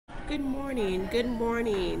Good morning, good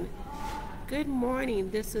morning, good morning.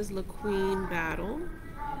 This is LaQueen Battle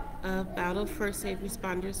First Aid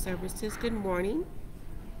Responder Services. Good morning.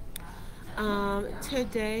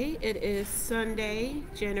 Today it is Sunday,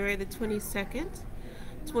 January the 22nd,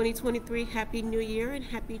 2023. Happy New Year and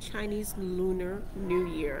Happy Chinese Lunar New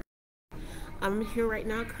Year. I'm here right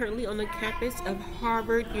now, currently on the campus of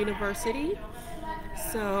Harvard University.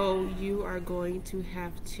 So you are going to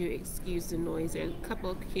have to excuse the noise. There's a couple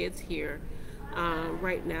of kids here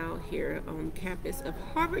right now here on campus of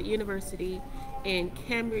Harvard University in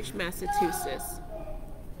Cambridge, Massachusetts.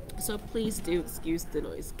 So please do excuse the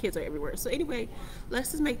noise. Kids are everywhere. So anyway,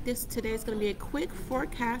 let's just make this today. It's going to be a quick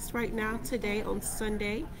forecast right now today on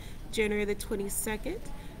Sunday, January the 22nd.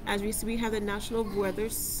 As we see, we have the National Weather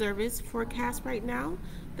Service forecast right now.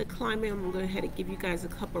 The climate, I'm going to go ahead and give you guys a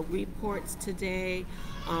couple of reports today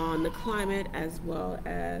on the climate, as well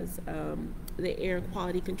as the Air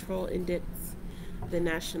Quality Control Index, the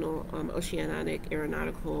National Oceanic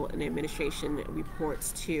Aeronautical and Administration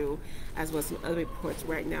reports too, as well as some other reports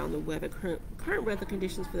right now on the weather, current weather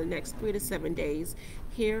conditions for the next 3 to 7 days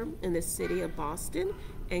here in the city of Boston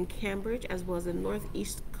and Cambridge, as well as the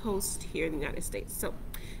northeast coast here in the United States. So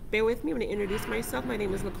bear with me. I'm going to introduce myself. My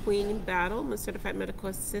name is LaQueen Battle. I'm a certified medical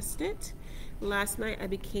assistant. Last night I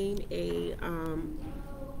became a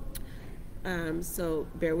so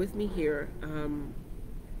bear with me here.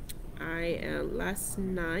 Last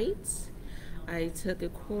night I took a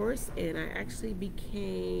course and I actually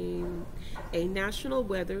became a National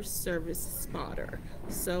Weather Service spotter.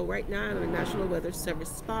 So right now I'm a National Weather Service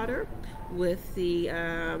spotter with the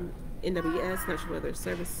NWS, National Weather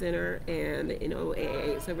Service Center, and the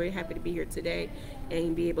NOAA. So I'm very happy to be here today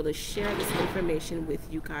and be able to share this information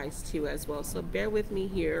with you guys too as well. So bear with me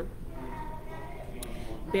here.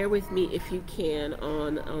 Bear with me if you can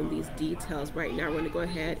on these details. Right now we're going to go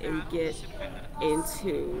ahead and get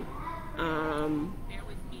into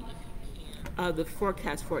the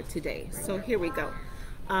forecast for today. So here we go.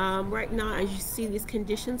 Right now, as you see these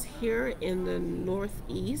conditions here in the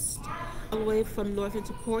northeast, all the way from north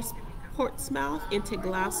into Portsmouth, into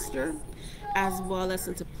Gloucester, as well as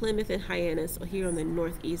into Plymouth and Hyannis here on the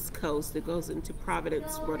northeast coast. It goes into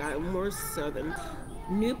Providence, Rhode Island, more southern,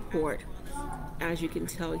 Newport. As you can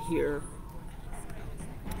tell here,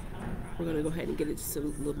 we're going to go ahead and get into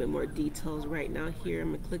some little bit more details right now here. I'm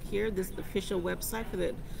going to click here. This official website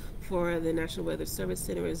for the National Weather Service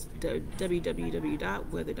Center is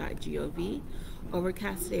www.weather.gov.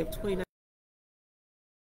 Overcast today of 29,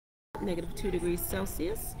 -2 degrees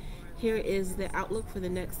Celsius. Here is the outlook for the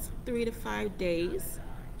next 3 to 5 days.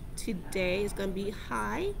 Today is going to be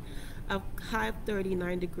high of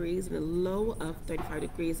 39 degrees and a low of 35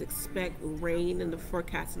 degrees. Expect rain in the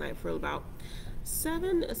forecast tonight for about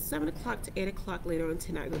 7 o'clock to 8 o'clock later on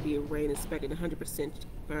tonight. Going to be a rain expected, 100%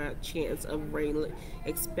 chance of rain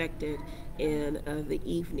expected in the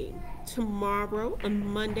evening. Tomorrow, on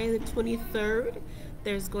Monday the 23rd,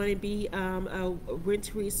 there's going to be a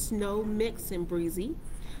wintry snow mix and breezy.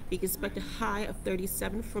 You can expect a high of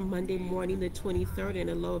 37 for Monday morning the 23rd and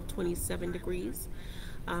a low of 27 degrees.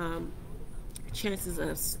 Chances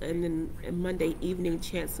of, and then Monday evening,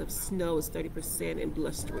 chance of snow is 30% and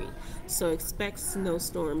blustery. So expect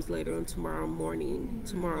snowstorms later on tomorrow morning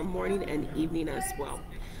and evening as well.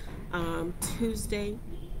 Tuesday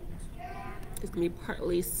is going to be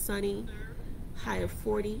partly sunny, high of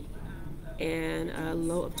 40 and a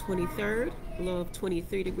low of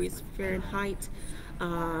 23 degrees Fahrenheit.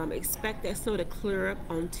 Expect that snow to clear up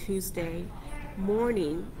on Tuesday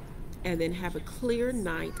morning and then have a clear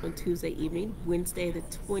night on Tuesday evening. Wednesday the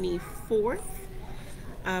 24th,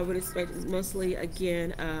 we're expecting mostly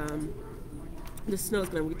again the snow is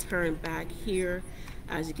going to return back here.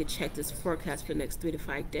 As you can check this forecast for the next 3 to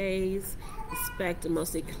 5 days, expect a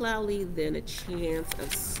mostly cloudy, then a chance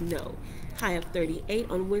of snow. High of 38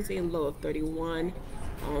 on Wednesday and low of 31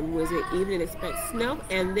 on Wednesday evening. Expect snow,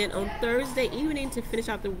 and then on Thursday evening to finish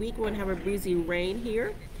out the week, we're going to have a breezy rain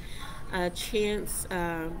here. Chance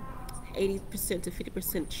 80% to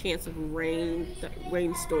 50% chance of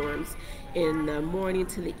rainstorms in the morning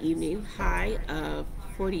to the evening. High of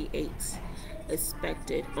 48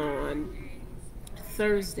 expected on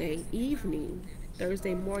Thursday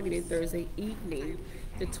morning and Thursday evening,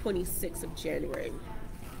 the 26th of January.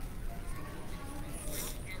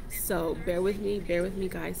 So bear with me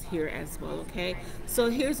guys here as well, okay? So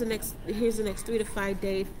here's the next 3 to 5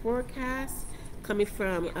 day forecast coming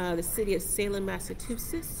from the city of Salem,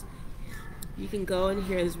 Massachusetts. You can go in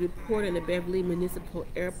here. There's a report on the Beverly Municipal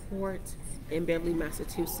Airport in Beverly,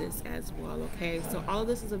 Massachusetts as well, okay? So all of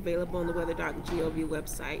this is available on the weather.gov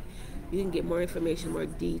website. You can get more information, more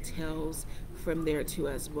details from there too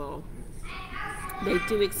as well. They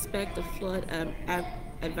do expect a flood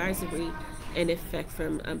advisory in effect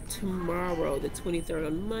from tomorrow, the 23rd,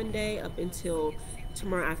 on Monday, up until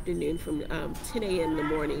tomorrow afternoon from 10 a.m. in the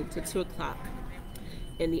morning to 2 o'clock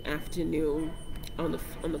in the afternoon on the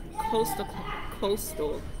coastal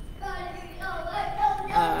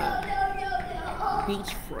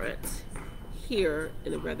beachfront here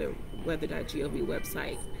in the weather.gov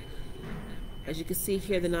website. As you can see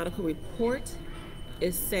here, the nautical report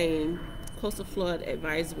is saying coastal flood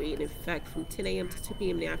advisory in effect from 10 a.m. to 2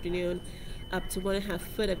 p.m. in the afternoon. Up to 1.5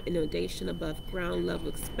 foot of inundation above ground level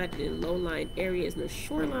expected in low-lying areas near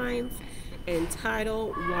shorelines and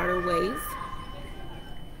tidal waterways.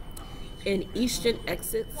 In eastern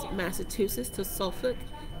exits, Massachusetts to Suffolk,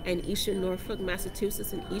 and eastern Norfolk,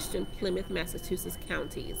 Massachusetts, and eastern Plymouth, Massachusetts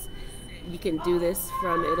counties. You can do this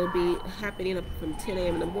it'll be happening from 10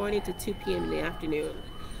 a.m. in the morning to 2 p.m. in the afternoon.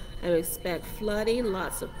 I expect flooding,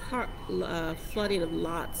 flooding of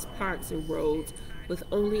lots, parks, and roads, with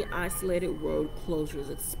only isolated road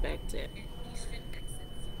closures expected.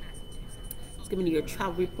 It's giving you a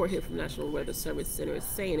travel report here from National Weather Service Center. It's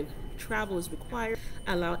saying if travel is required,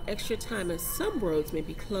 allow extra time as some roads may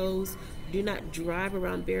be closed. Do not drive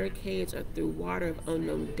around barricades or through water of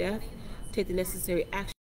unknown depth. Take the necessary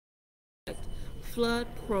action.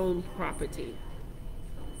 Flood-prone property.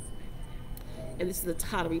 And this is the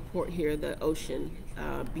tidal report here, the ocean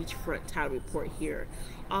beachfront tidal report here.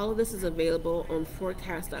 All of this is available on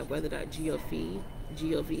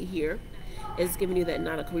forecast.weather.gov here. It's giving you that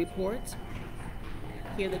nautical report.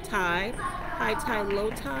 Here the tide, high tide, low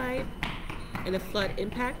tide, and the flood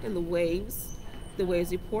impact and the waves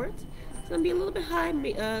report. It's going to be a little bit high,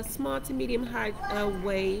 small to medium high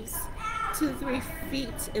waves, 2 to 3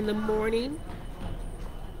 feet in the morning,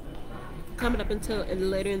 coming up until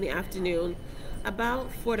later in the afternoon,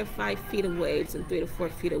 about 4 to 5 feet of waves and 3 to 4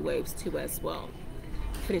 feet of waves too as well.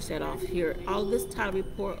 Finish that off here. All this tidal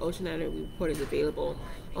report, oceanic report, is available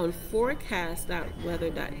on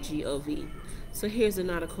forecast.weather.gov. So here's the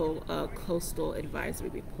nautical coastal advisory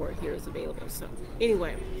report here is available. So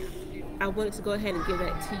anyway, I wanted to go ahead and give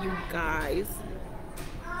that to you guys.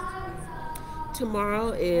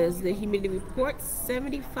 Tomorrow is the humidity report,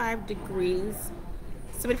 75 degrees,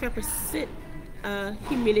 75%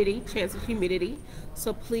 humidity, chance of humidity.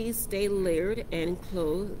 So please stay layered and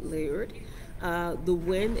layered. The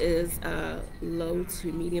wind is low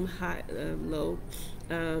to medium high, low.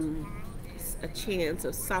 A chance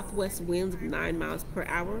of southwest winds of 9 miles per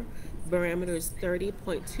hour. Barometer is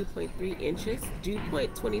 30.2.3 inches. Dew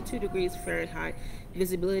point 22 degrees Fahrenheit.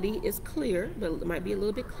 Visibility is clear, but it might be a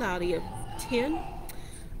little bit cloudy, of 10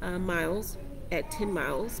 miles at 10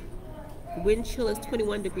 miles. Wind chill is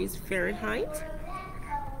 21 degrees Fahrenheit.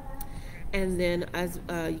 And then, as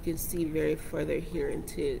you can see very further here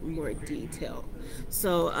into more detail.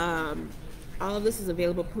 So all of this is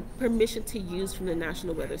available, permission to use from the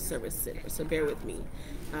National Weather Service Center. So bear with me.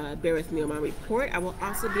 Bear with me on my report. I will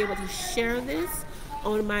also be able to share this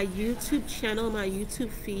on my YouTube channel, my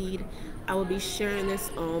YouTube feed. I will be sharing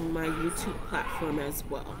this on my YouTube platform as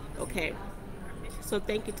well. Okay. So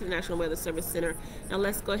thank you to the National Weather Service Center. Now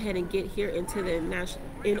let's go ahead and get here into the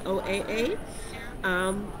NOAA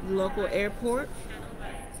local airport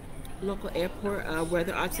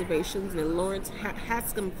weather observations in Lawrence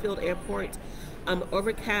Hanscom Field Airport.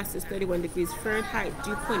 Overcast is 31 degrees Fahrenheit.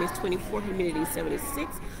 Dew point is 24. Humidity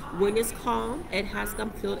 76. Wind is calm at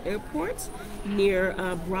Hanscom Field Airport near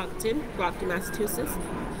Brockton, Massachusetts.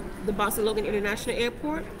 The Boston Logan International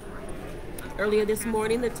Airport. Earlier this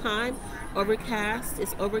morning, the time overcast.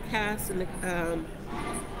 It's overcast in the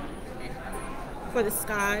for the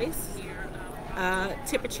skies.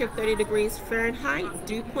 Temperature 30 degrees Fahrenheit,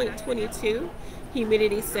 dew point 22,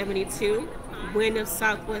 humidity 72, wind of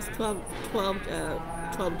southwest 12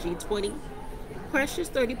 G20, pressures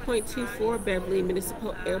 30.24, Beverly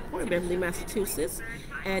Municipal Airport, Beverly, Massachusetts,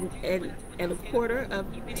 and a quarter of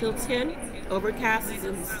till 10, overcast,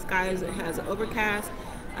 in the skies it has an overcast,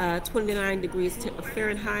 29 degrees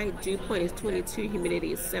Fahrenheit, dew point is 22,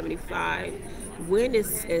 humidity is 75, wind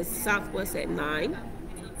is southwest at 9.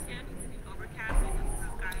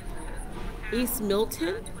 East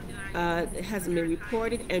Milton hasn't been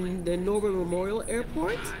reported, and the Norwood Memorial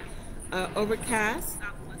Airport, overcast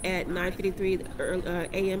at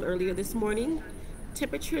 9:53 a.m. earlier this morning.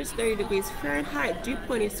 Temperature is 30 degrees Fahrenheit. Dew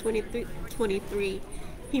point is 23.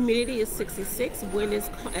 Humidity is 66. Wind is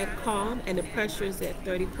at calm, and the pressure is at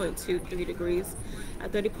 30.23 degrees,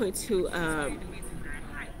 30.2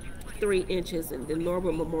 3 inches in the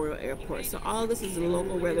Norwood Memorial Airport. So all of this is the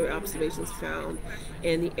local weather observations found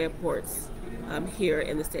in the airports here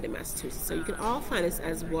in the state of Massachusetts. So you can all find this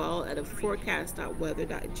as well at a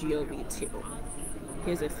forecast.weather.gov too.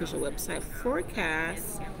 Here's the official website,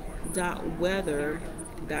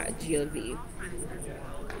 forecast.weather.gov.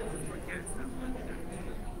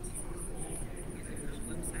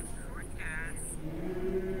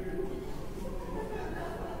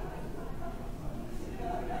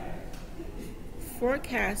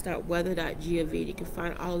 Forecast.weather.gov. You can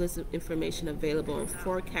find all this information available on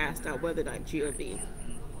forecast.weather.gov.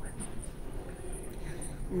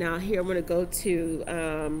 Now here I'm going to go to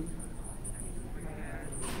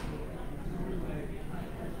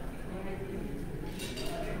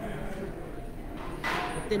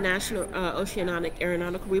the National Oceanic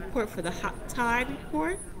Aeronautical Report for the hot tide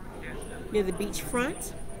report near the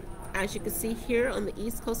beachfront. As you can see here on the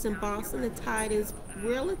East Coast in Boston, the tide is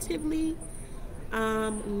relatively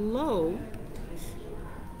low.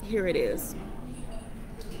 Here it is,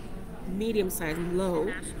 medium size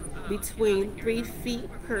low, between 3 feet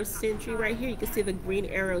per century. Right here you can see the green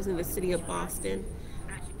arrows in the city of Boston.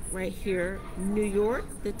 Right here, New York,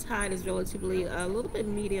 the tide is relatively a little bit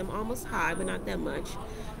medium, almost high, but not that much,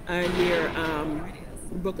 near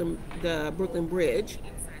the Brooklyn Bridge.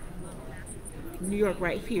 New York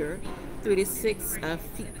right here, 3 to 6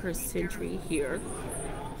 feet per century here,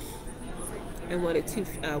 and 3 to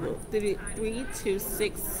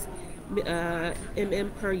 6 mm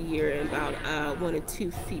per year, and about 1 to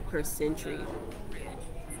 2 feet per century.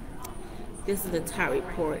 This is the tide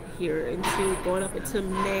report here into going up into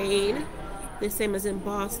Maine. The same as in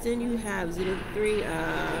Boston, you have 0 to 3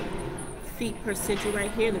 feet per century right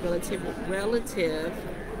here, and the relative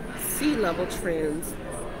sea level trends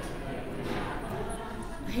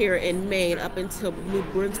here in Maine up until New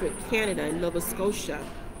Brunswick, Canada, and Nova Scotia.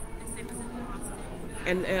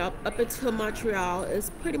 And up until Montreal is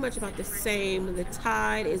pretty much about the same. The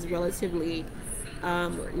tide is relatively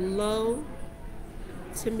low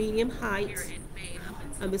to medium height.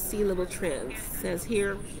 The sea level trends says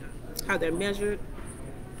here how they're measured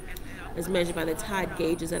is measured by the tide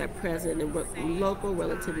gauges that are present in local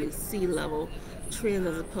relatively sea level trends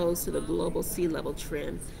as opposed to the global sea level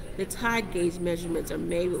trend. The tide gauge measurements are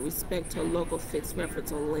made with respect to a local fixed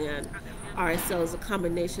reference on land. RSL is a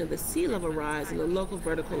combination of the sea level rise and the local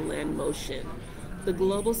vertical land motion. The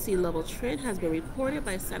global sea level trend has been reported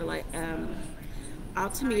by satellite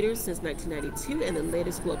altimeters since 1992, and the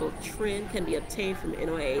latest global trend can be obtained from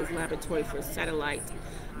NOAA's Laboratory for Satellite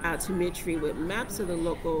Altimetry with maps of the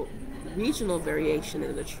local regional variation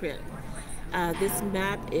in the trend. This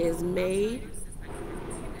map is made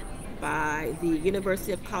by the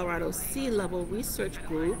University of Colorado Sea Level Research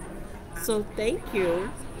Group. So thank you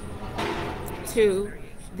to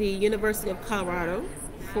the University of Colorado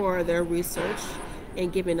for their research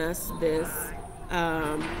and giving us this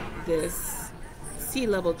this sea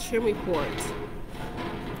level trend report.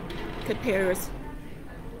 Compares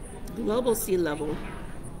global sea level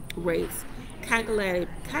rates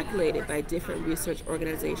calculated by different research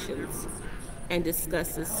organizations and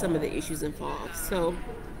discusses some of the issues involved. So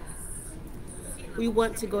we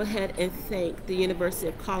want to go ahead and thank the University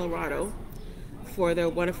of Colorado for their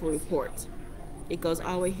wonderful report. It goes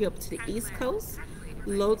all the way here up to the East Coast.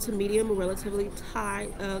 Low to medium low to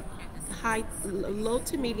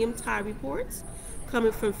medium tide reports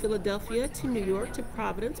coming from Philadelphia to New York to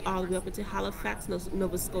Providence, all the way up into Halifax,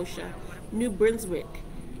 Nova Scotia, New Brunswick,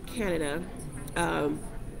 Canada,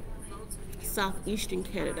 southeastern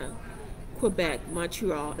Canada, Quebec,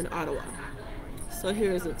 Montreal, and Ottawa. So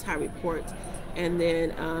here's a tide report, and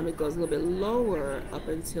then it goes a little bit lower up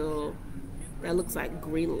until that looks like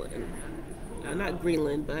Greenland, not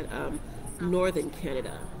Greenland, but northern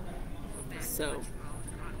Canada. So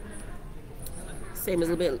same as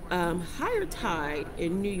a little bit higher tide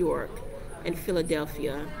in New York and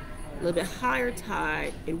Philadelphia, a little bit higher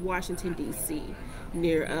tide in Washington, D.C.,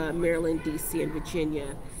 near Maryland, D.C., and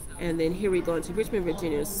Virginia. And then here we go into Richmond,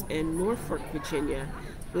 Virginia, and Norfolk, Virginia,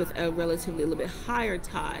 with a relatively a little bit higher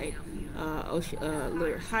tide,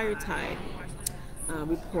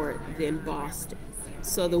 report than Boston.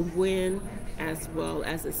 So the wind as well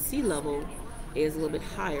as the sea level is a little bit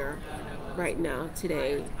higher right now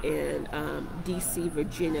today in DC,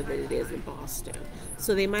 Virginia than it is in Boston.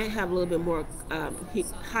 So they might have a little bit more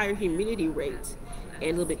higher humidity rate and a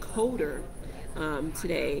little bit colder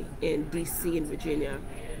today in DC and Virginia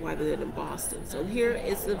rather than in Boston. So here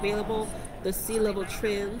is available the sea level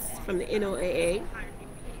trends from the NOAA,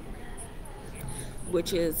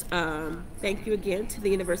 which is thank you again to the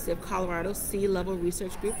University of Colorado Sea Level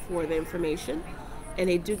Research Group for the information. And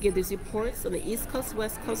they do give these reports on the East Coast,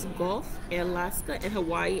 West Coast, Gulf, Alaska, and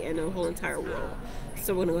Hawaii, and the whole entire world.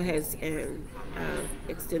 So we're going to go ahead and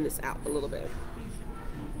extend this out a little bit.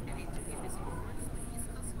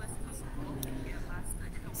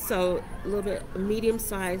 So a little bit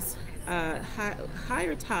medium-sized,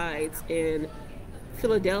 higher tides in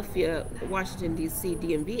Philadelphia, Washington, D.C.,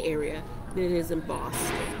 DMV area than it is in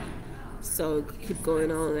Boston. So keep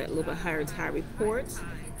going on that little bit higher tide reports.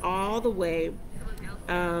 All the way,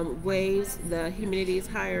 waves, the humidity is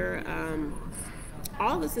higher.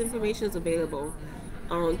 All this information is available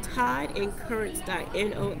on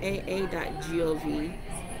tideandcurrents.noaa.gov,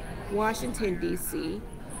 Washington, D.C.,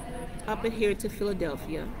 up in here to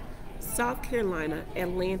Philadelphia, South Carolina,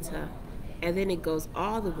 Atlanta, and then it goes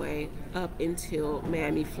all the way up until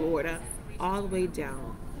Miami, Florida, all the way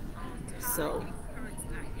down. So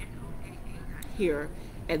here,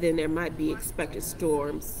 and then there might be expected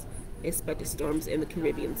storms in the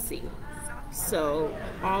Caribbean Sea. So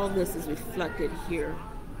all of this is reflected here.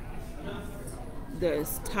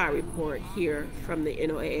 This tide report here from the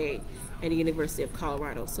NOAA and the University of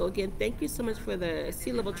Colorado. So again, thank you so much for the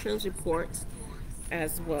sea level trends report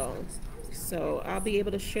as well. So I'll be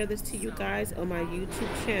able to share this to you guys on my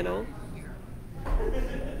YouTube channel,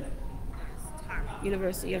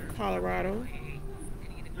 University of Colorado.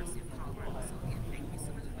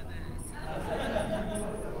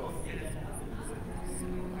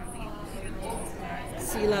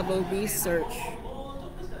 Sea level research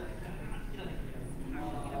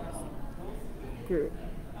group.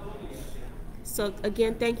 So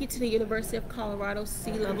again, thank you to the University of Colorado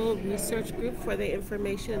Sea Level Research Group for the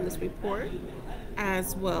information in this report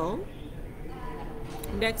as well.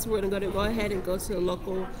 Next, we're going to go ahead and go to the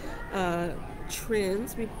local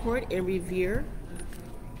trends report in Revere,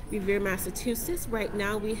 Massachusetts. Right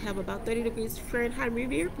now, we have about 30 degrees Fahrenheit in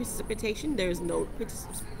Revere. Precipitation, there's no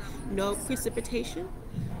precipitation.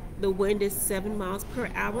 The wind is 7 miles per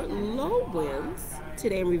hour. Low winds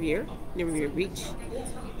today in Revere, near Revere Beach.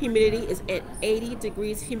 Humidity is at 80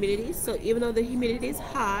 degrees humidity. So even though the humidity is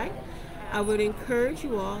high, I would encourage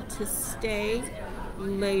you all to stay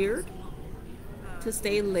layered, and to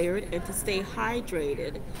stay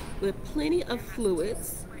hydrated with plenty of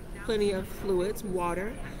fluids,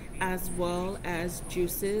 water, as well as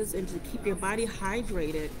juices, and to keep your body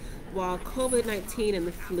hydrated while COVID-19 and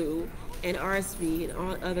the flu and RSV and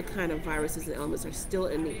all other kind of viruses and elements are still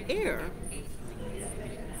in the air.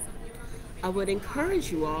 I would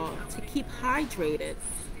encourage you all to keep hydrated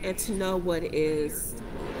and to know what is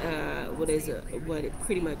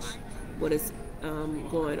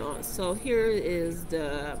going on. So here is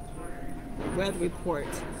the weather report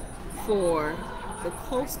for the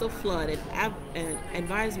coastal flood and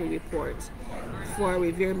advisory report for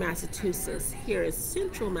Revere, Massachusetts. Here is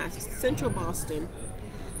Central Boston,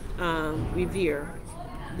 Revere.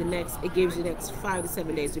 It gives you the next 5 to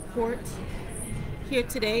 7 days report. Here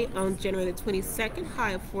today on January the 22nd,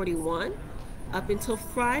 high of 41, up until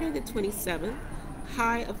Friday the 27th,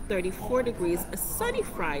 high of 34 degrees, a sunny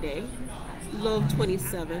Friday, low of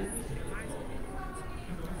 27,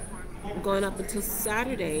 going up until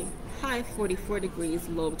Saturday, high of 44 degrees,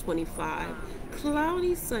 low of 25,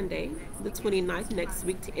 cloudy Sunday, the 29th, next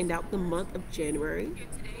week to end out the month of January,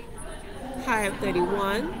 high of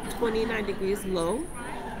 31, 29 degrees, low,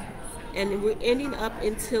 and we're ending up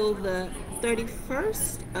until the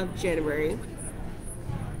 31st of January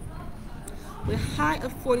with high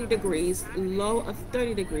of 40 degrees, low of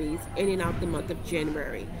 30 degrees, ending out the month of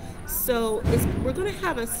January. So we're going to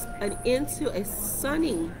have an end to a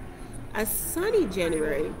sunny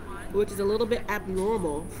January, which is a little bit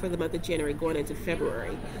abnormal for the month of January going into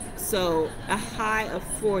February. So a high of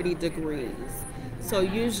 40 degrees. So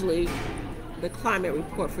usually the climate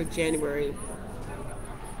report for January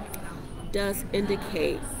does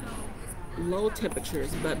indicate low temperatures,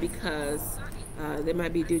 but because they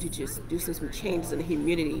might be due to some changes in the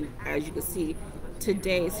humidity. As you can see,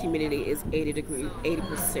 today's humidity is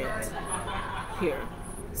 80% here.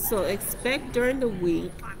 So expect during the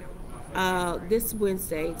week, this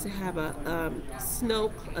Wednesday, to have a snow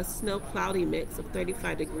cloudy mix of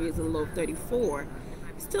 35 degrees and low 34.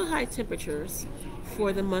 Still high temperatures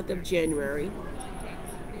for the month of January.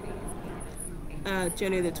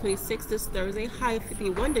 January the 26th is Thursday, high of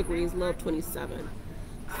 51 degrees, low of 27.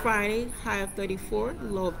 Friday, high of 34,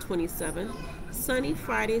 low of 27. Sunny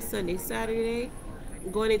Friday, Sunday, Saturday.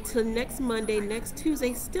 Going into next Monday, next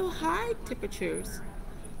Tuesday, still high temperatures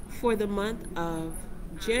for the month of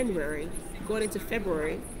January. Going into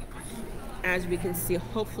February, as we can see,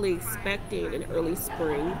 hopefully expecting an early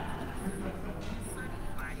spring.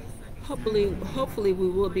 hopefully we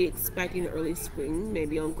will be expecting early spring,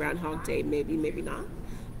 maybe on Groundhog Day, maybe not,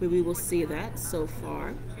 but we will see that so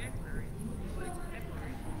far.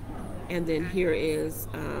 And then here is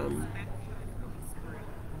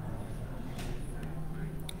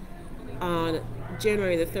on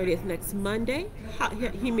January the 30th, next Monday,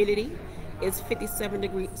 humidity is 57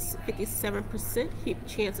 degrees, 57%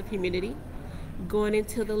 chance of humidity. Going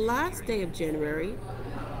into the last day of January,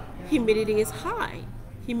 humidity is high.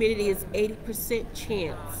 Humidity is 80%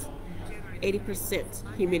 chance, 80%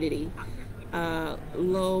 humidity.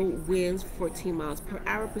 Low winds 14 miles per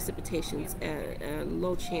hour, precipitations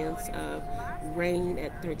low chance of rain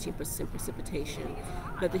at 13% precipitation.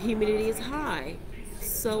 But the humidity is high.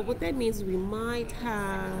 So what that means is we might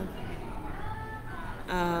have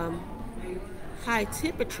high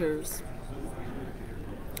temperatures,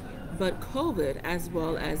 but COVID as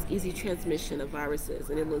well as easy transmission of viruses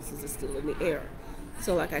and illnesses is still in the air.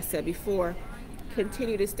 So like I said before,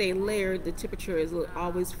 continue to stay layered. The temperature is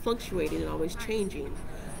always fluctuating and always changing,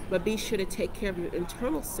 but be sure to take care of your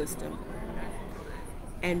internal system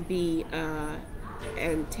and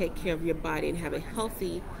take care of your body and have a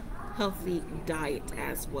healthy diet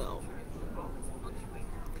as well.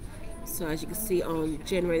 So as you can see, on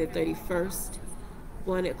January the 31st,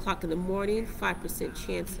 1 o'clock in the morning, 5%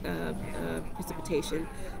 chance of precipitation,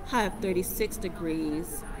 high of 36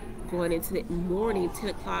 degrees. Going into the morning,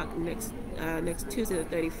 10 o'clock next Tuesday the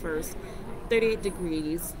 31st, 38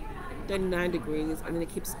 degrees, 39 degrees, and then it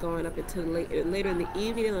keeps going up until later in the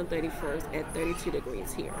evening on the 31st at 32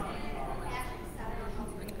 degrees here.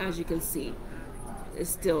 As you can see, it's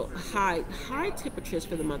still high temperatures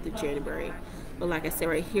for the month of January. But like I said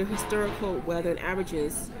right here, historical weather and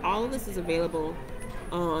averages, all of this is available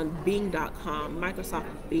on Bing.com, Microsoft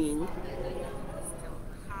Bing.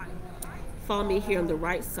 Follow me here on the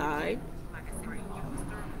right side.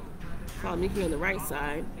 Follow me here on the right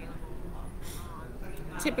side.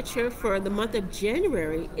 Temperature for the month of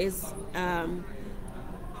January is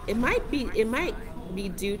it might be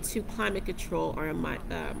due to climate control, or it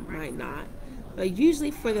might not. But usually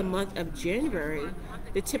for the month of January,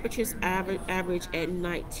 the temperatures average at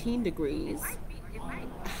 19 degrees,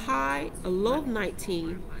 a low of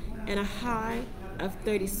 19, and a high of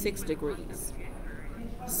 36 degrees.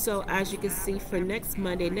 So as you can see, for next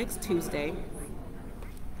Monday, next Tuesday,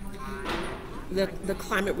 the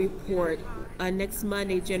climate report, next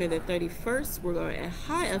Monday, January the 31st, we're going at a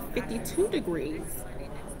high of 52 degrees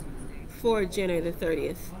for January the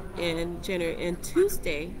 30th. And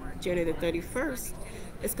Tuesday, January the 31st,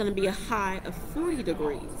 it's going to be a high of 40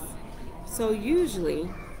 degrees. So usually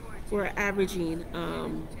we're averaging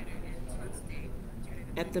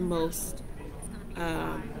at the most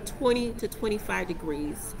 20 to 25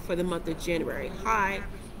 degrees for the month of January. High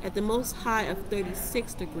at the most high of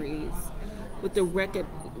 36 degrees, with the record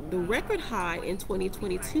high in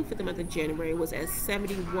 2022 for the month of January was at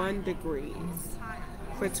 71 degrees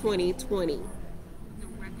for 2020.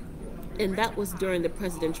 And that was during the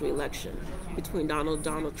presidential election between Donald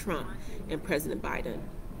Trump and President Biden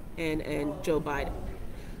and Joe Biden.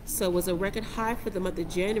 So it was a record high for the month of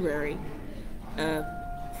January. At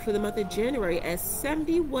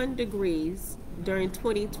 71 degrees during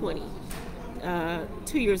 2020,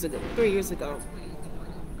 3 years ago.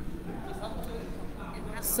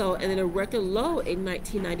 So, and then a record low in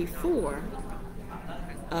 1994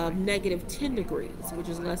 of negative 10 degrees, which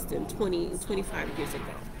is less than 25 years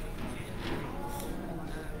ago.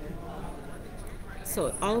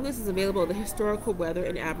 So all of this is available, the historical weather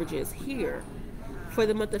and averages here. For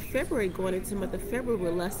the month of February, going into the month of February,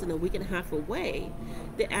 we're less than a week and a half away.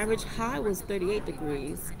 The average high was 38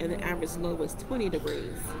 degrees, and the average low was 20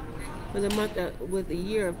 degrees. For the month with the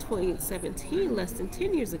year of 2017, less than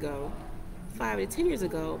 10 years ago, 5 to 10 years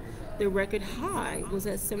ago, the record high was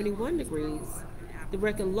at 71 degrees. The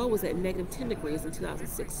record low was at negative 10 degrees in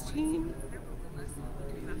 2016.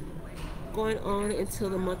 Going on until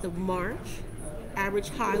the month of March,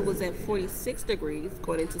 average high was at 46 degrees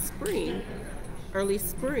going into spring. Early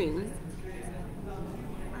spring,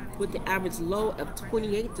 with the average low of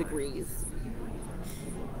 28 degrees.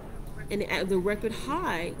 And the record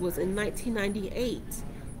high was in 1998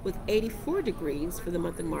 with 84 degrees for the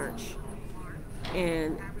month of March.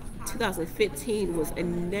 And 2015 was a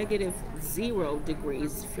negative 0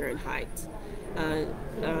 degrees Fahrenheit. I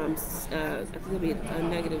think it'll be a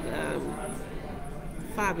negative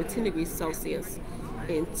 5 to 10 degrees Celsius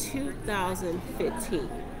in 2015.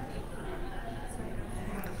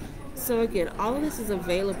 So again, all of this is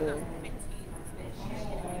available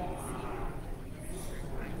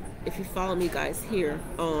if you follow me guys here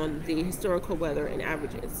on the historical weather and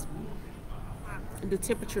averages. the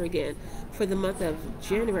temperature again for the month of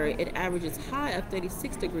January, it averages high of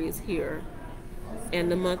 36 degrees here,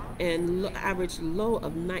 and the month and average low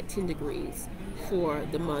of 19 degrees for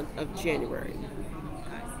the month of January.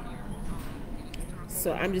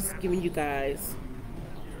 So I'm just giving you guys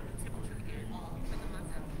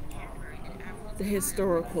the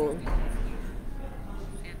historical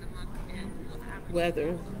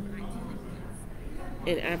weather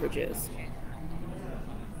and averages.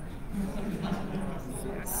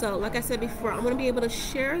 So, like I said before, I'm going to be able to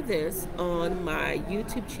share this on my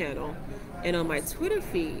YouTube channel and on my Twitter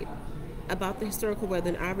feed about the historical weather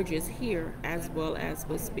and averages here, as well as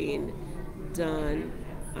what's being done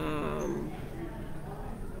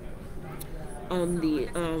on the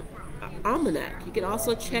almanac. You can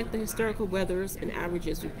also check the historical weathers and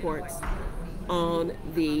averages reports on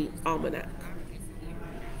the almanac.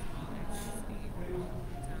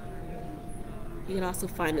 You can also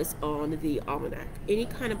find this on the almanac. Any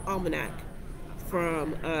kind of almanac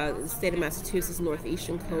from the state of Massachusetts,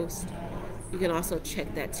 northeastern coast. You can also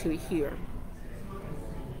check that too here.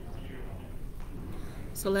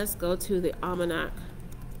 So let's go to the almanac.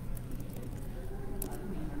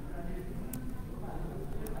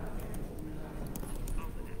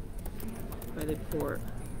 By the report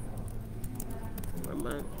for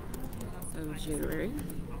month of January.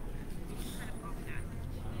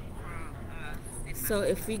 So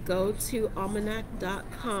if we go to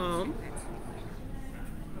almanac.com,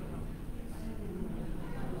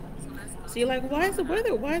 so you're like, why is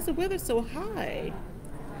the weather so high?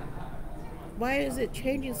 Why is it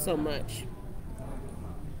changing so much?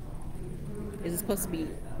 Is it supposed to be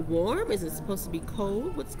warm? Is it supposed to be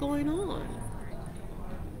cold? What's going on?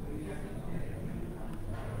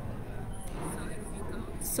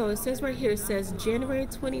 So it says right here, it says January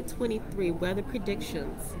 2023 weather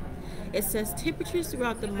predictions. It says temperatures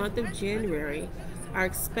throughout the month of January are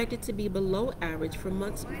expected to be below average for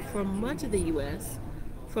much of the U.S.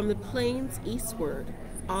 from the plains eastward,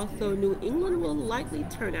 although New England will likely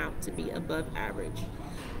turn out to be above average,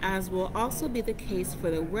 as will also be the case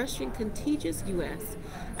for the western contiguous U.S.,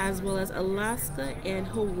 as well as Alaska and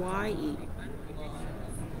Hawaii.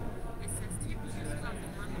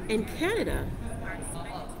 In Canada,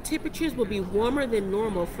 temperatures will be warmer than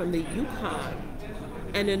normal from the Yukon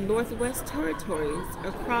and the Northwest Territories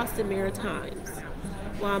across the Maritimes,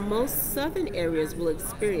 while most southern areas will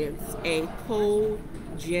experience a cold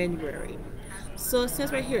January. So it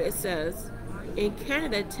says right here, it says, in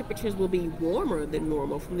Canada, temperatures will be warmer than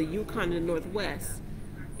normal from the Yukon and the Northwest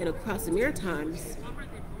and across the Maritimes,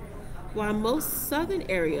 while most southern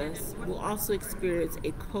areas will also experience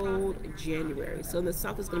a cold January. So in the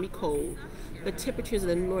south, it's going to be cold. The temperatures in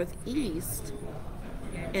the northeast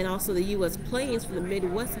and also the U.S. plains from the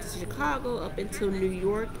Midwest to Chicago up into New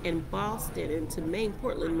York and Boston and to Maine,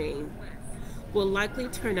 Portland, Maine, will likely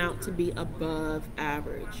turn out to be above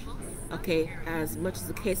average. Okay, as much as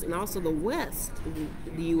the case, and also the west,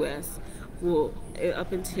 the U.S. will,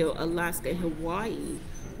 up until Alaska and Hawaii,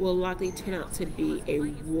 will likely turn out to be a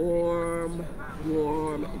warm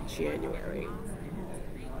January.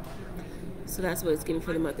 So that's what it's giving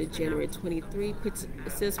for the month of January 23. It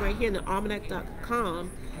says right here in the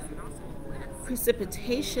almanac.com,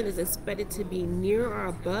 precipitation is expected to be near or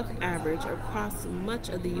above average across much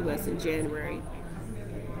of the U.S. in January.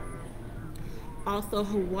 Although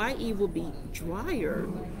Hawaii will be drier,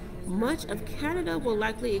 much of Canada will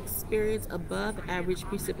likely experience above average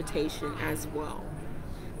precipitation as well.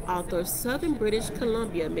 Although southern British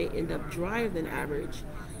Columbia may end up drier than average,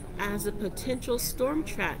 as a potential storm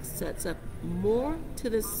track sets up more to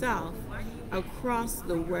the south across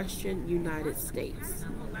the western United States.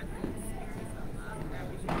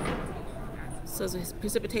 So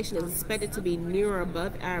precipitation is expected to be near or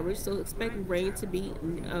above average, so expect rain to be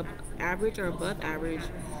average or above average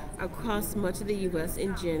across much of the U.S.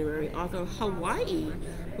 in January, although Hawaii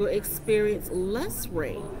will experience less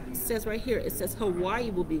rain. It says right here, it says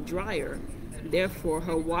Hawaii will be drier, therefore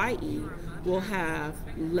Hawaii will have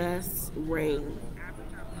less rain.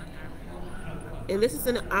 And this is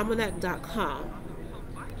in almanac.com.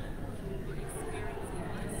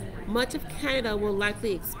 Much of Canada will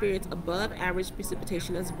likely experience above average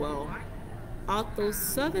precipitation as well, although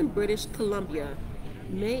southern British Columbia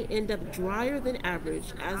may end up drier than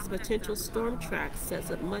average as the potential storm track sets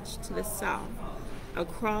up much to the south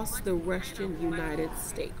across the western United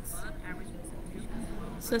States.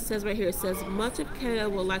 So it says right here, it says much of Canada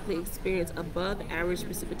will likely experience above average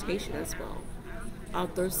precipitation as well,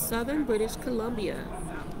 although southern British Columbia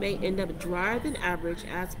may end up drier than average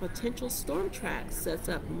as potential storm track sets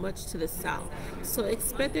up much to the south. So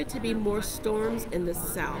expect there to be more storms in the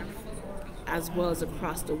south as well as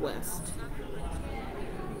across the West.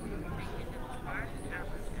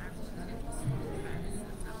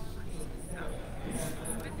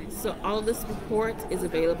 So all of this report is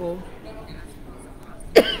available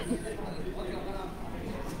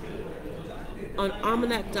on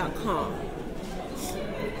almanac.com.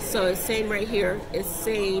 So it's saying right here, it's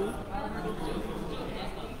saying,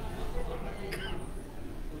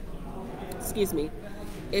 excuse me,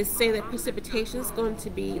 it's saying that precipitation is going to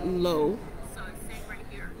be low.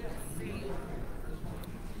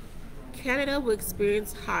 Canada will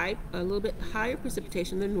experience a little bit higher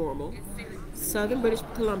precipitation than normal. Southern British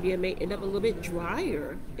Columbia may end up a little bit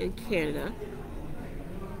drier in Canada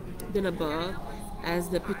than above, as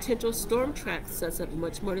the potential storm track sets up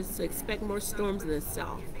much more to expect more storms in the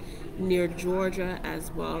south, near Georgia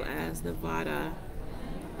as well as Nevada,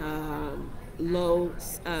 low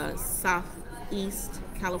southeast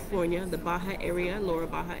California, the Baja area, lower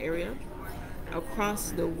Baja area,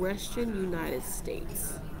 across the western United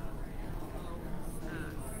States.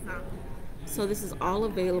 So this is all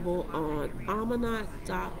available on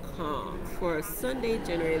almanac.com for Sunday,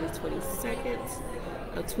 January the 22nd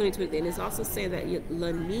of 2020. And it's also saying that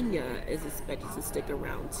La Nina is expected to stick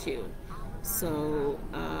around too. So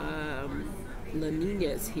La Nina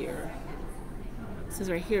is here. It says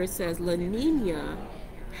right here, it says La Nina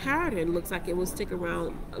pattern looks like it will stick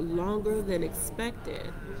around longer than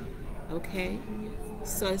expected. Okay,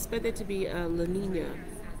 so I expect there to be a La Nina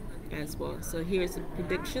as well. So here's the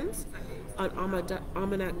predictions on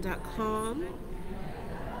almanac.com.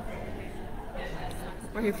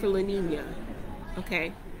 Right here for La Nina. Okay,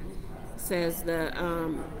 it says the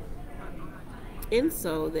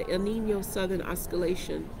INSO, the El Nino Southern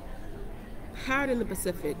Oscillation pattern in the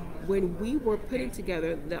Pacific. When we were putting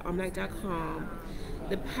together the almanac.com,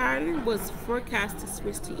 the pattern was forecast to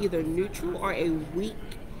switch to either neutral or a weak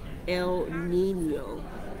El Nino.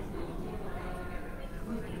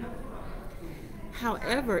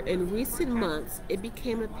 However, in recent months, it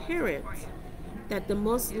became apparent that the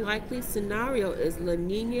most likely scenario is La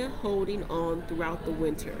Nina holding on throughout the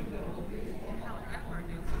winter.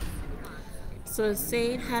 So it's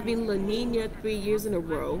saying having La Nina 3 years in a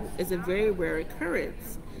row is a very rare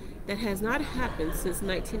occurrence that has not happened since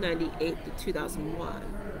 1998 to 2001.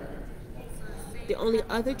 The only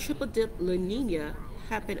other triple dip La Nina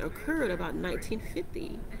occurred about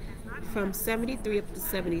 1950. From 73 up to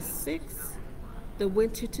 76, the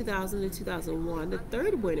winter 2000 to 2001, the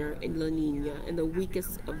third winter in La Nina and the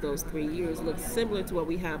weakest of those 3 years, looks similar to what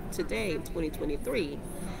we have today in 2023.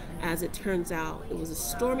 As it turns out, it was a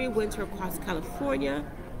stormy winter across California,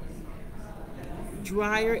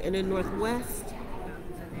 drier in the northwest,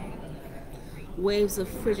 waves of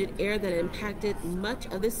frigid air that impacted much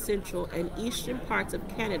of the central and eastern parts of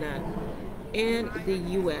Canada and the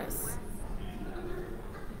U.S.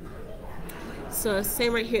 So it's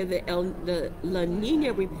saying right here that the La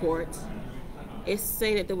Nina report is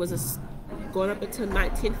saying that there was going up until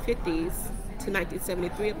 1950s to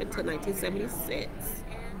 1973 up until 1976.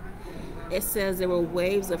 It says there were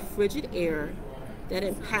waves of frigid air that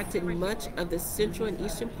impacted much of the central and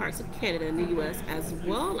eastern parts of Canada and the U.S., as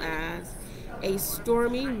well as a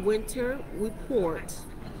stormy winter report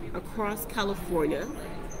across California.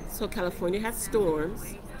 So California has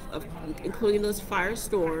storms, including those fire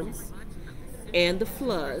storms and the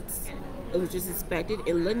floods, which is expected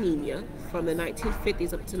in La Nina from the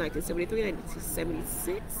 1950s up to 1973,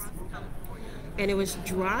 1976. And it was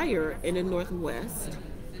drier in the northwest.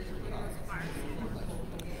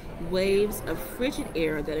 Waves of frigid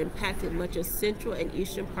air that impacted much of central and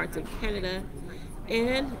eastern parts of Canada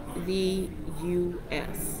and the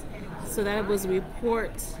U.S. So that was a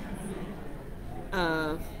report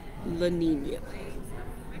of La Nina.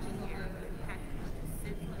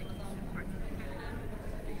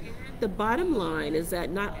 The bottom line is that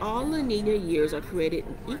not all La Nina years are created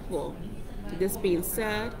equal. This being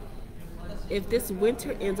said, if this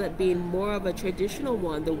winter ends up being more of a traditional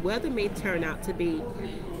one, the weather may turn out to be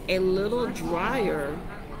a little drier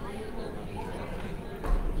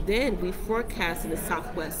than we forecast in the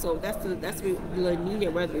southwest. So that's the La Nina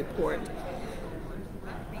weather report.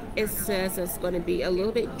 It says it's going to be a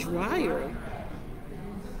little bit drier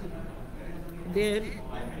than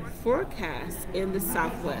forecast in the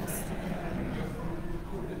southwest.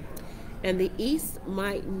 And the east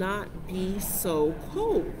might not be so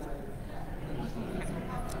cold.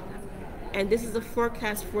 And this is a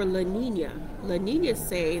forecast for La Nina. La Nina is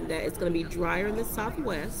saying that it's going to be drier in the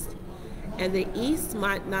southwest, and the east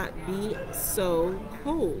might not be so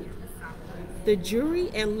cold. The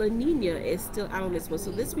jury and La Nina is still out on this one.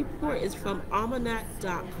 So this report is from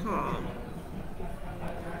almanac.com.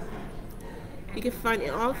 You can find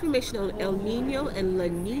all information on El Nino and La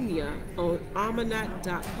Nina on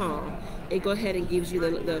almanac.com. It go ahead and gives you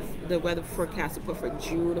the weather forecast report for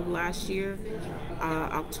June of last year,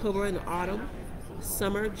 October and autumn,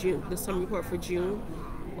 summer, June, the summer report for June,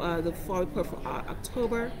 the fall report for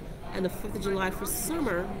October, and the 4th of July for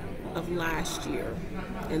summer of last year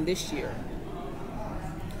and this year.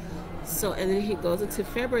 So, and then he goes into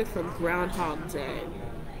February for Groundhog Day.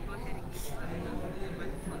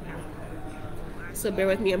 So bear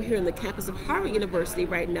with me, I'm here on the campus of Harvard University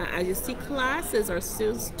right now. As you see, classes are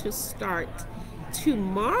soon to start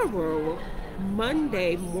tomorrow,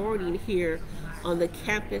 Monday morning, here on the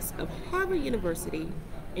campus of Harvard University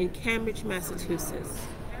in Cambridge, Massachusetts.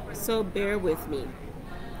 So bear with me.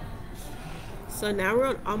 So now we're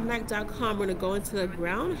on almanac.com. We're going to go into the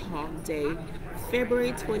Groundhog Day,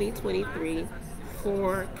 February 2023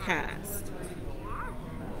 forecast.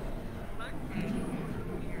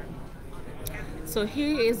 So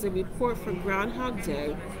here is the report for Groundhog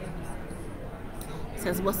Day. It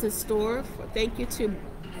says what's in store. Thank you to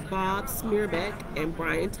Bob Smearbeck and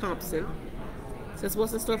Brian Thompson. It says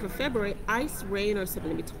what's in store for February: ice, rain, or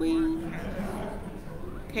something in between.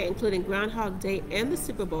 Okay, including Groundhog Day and the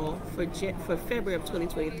Super Bowl for February of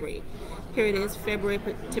 2023. Here it is. February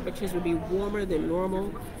temperatures will be warmer than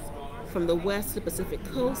normal from the west to the Pacific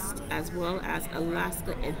coast, as well as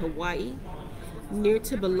Alaska and Hawaii. Near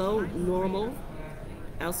to below normal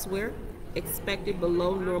elsewhere. Expected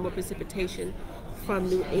below normal precipitation from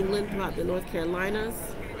New England throughout the North Carolinas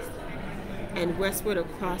and westward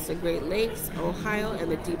across the Great Lakes, Ohio,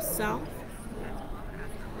 and the Deep South,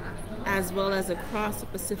 as well as across the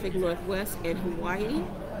Pacific Northwest and Hawaii.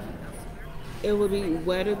 It will be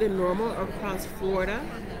wetter than normal across Florida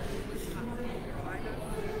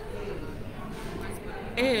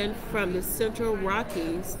and from the Central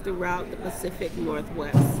Rockies throughout the Pacific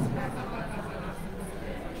Northwest.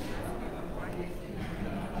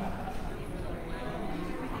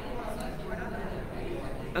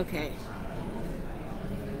 Okay.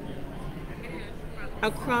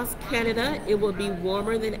 Across Canada, it will be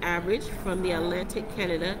warmer than average from the Atlantic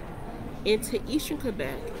Canada into eastern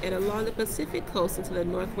Quebec and along the Pacific coast into the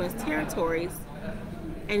Northwest Territories,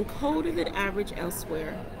 and colder than average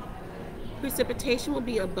elsewhere. Precipitation will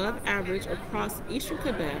be above average across eastern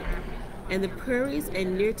Quebec and the prairies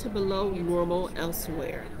and near to below normal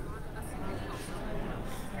elsewhere.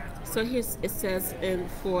 So here it says, and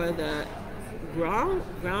for the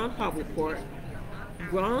Groundhog report,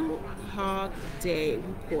 Groundhog Day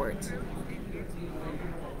report.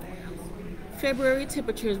 February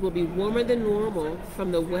temperatures will be warmer than normal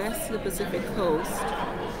from the west to the Pacific coast,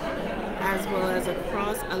 as well as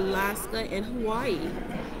across Alaska and Hawaii.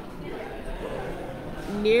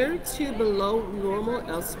 Near to below normal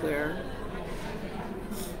elsewhere.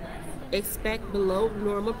 Expect below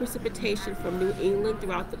normal precipitation from New England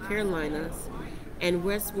throughout the Carolinas and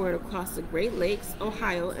westward across the Great Lakes,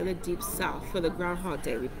 Ohio, and the Deep South for the Groundhog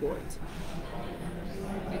Day report,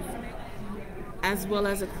 as well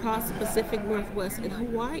as across the Pacific Northwest and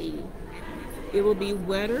Hawaii. It will be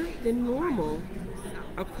wetter than normal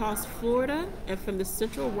across Florida and from the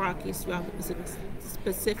Central Rockies throughout the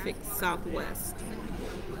Pacific Southwest.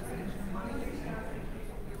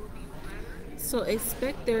 So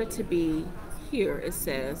expect there to be, here it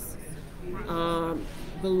says,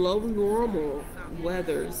 below normal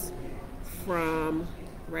weathers from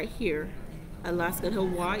right here, Alaska and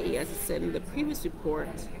Hawaii, as it said in the previous report.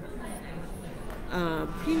 There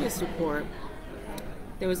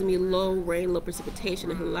was going to be low rain, low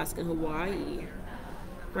precipitation in Alaska and Hawaii.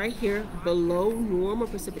 Right here, below normal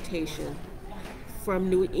precipitation from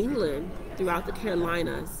New England throughout the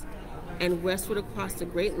Carolinas and westward across the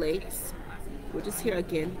Great Lakes, which is here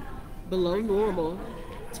again, below normal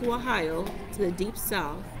to Ohio, to the Deep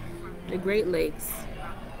South, the Great Lakes,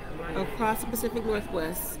 across the Pacific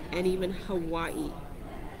Northwest, and even Hawaii.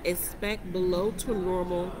 Expect below to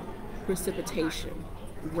normal precipitation,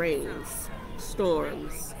 rains,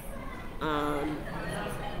 storms,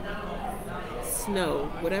 snow,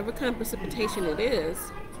 whatever kind of precipitation it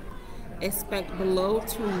is, expect below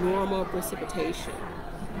to normal precipitation.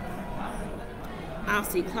 I'll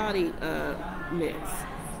see cloudy mix.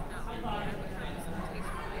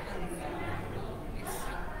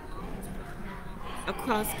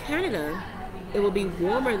 Across Canada, it will be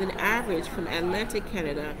warmer than average from Atlantic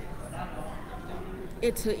Canada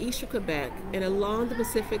into eastern Quebec and along the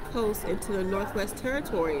Pacific coast into the Northwest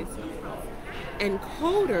Territories, and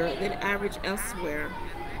colder than average elsewhere.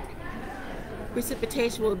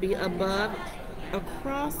 Precipitation will be above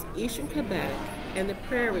across eastern Quebec and the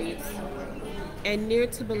prairies and near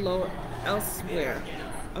to below elsewhere.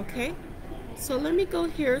 Okay? So let me go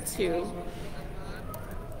here to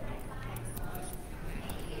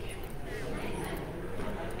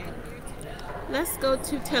let's go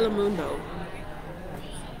to Telemundo.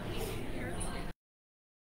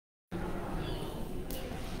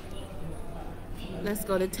 Let's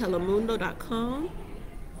go to telemundo.com.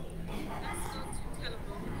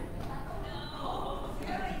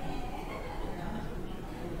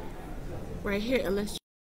 Right here, and let's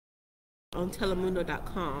on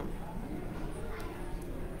telemundo.com.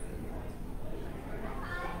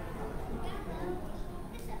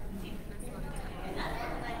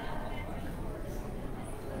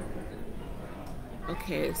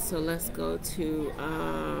 Okay, so let's go to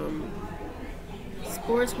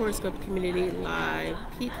Sports Horoscope Community Live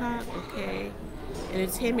Peacock. Okay,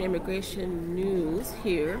 Entertainment Immigration News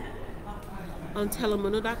here on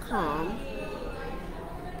telemundo.com.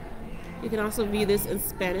 You can also view this in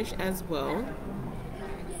Spanish as well.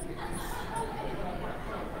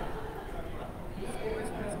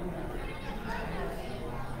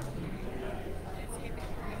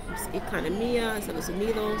 Economía, Estados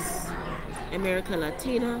Unidos, America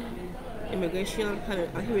Latina, Immigration,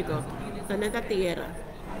 oh, here we go, Planeta Tierra.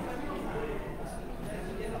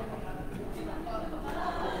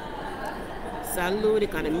 Salud,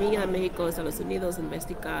 Economía, México, Estados Unidos,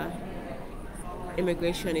 investigar,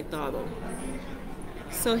 Immigration y todo.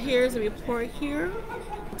 So here's a report here,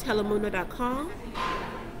 telemundo.com.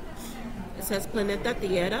 It says Planeta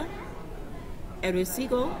Tierra, el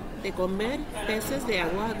riesgo de comer peces de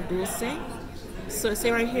agua dulce. So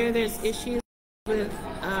say right here there's issues with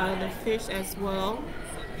the fish as well.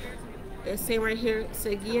 It's saying right here,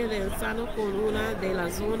 seguía danzando con una de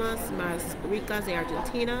las zonas más ricas de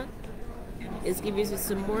Argentina. It's giving you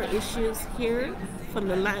some more issues here from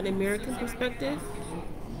the Latin American perspective.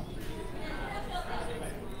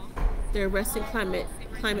 They're arresting climate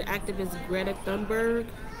activist Greta Thunberg.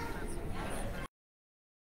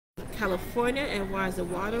 California, and why is the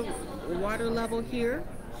water level here?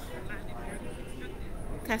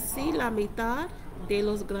 Casi la mitad de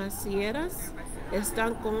los glaciares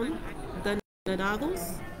están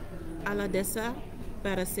condenados a la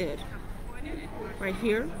desaparecer. Right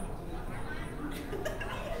here.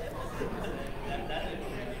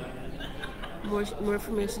 More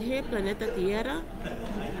information here. Planeta Tierra.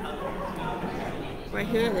 Right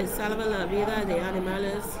here, they salva la vida de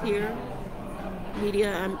animales here.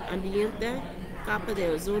 Media ambiente, capa de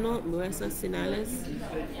ozono, muestras señales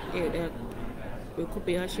de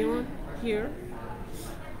recuperación here.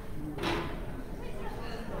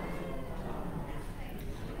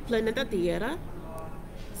 Planeta Tierra,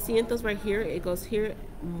 cientos right here. It goes here.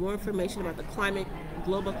 More information about the climate,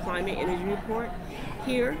 global climate energy report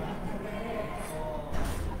here.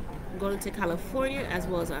 Going to California as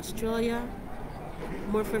well as Australia.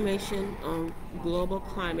 More information on global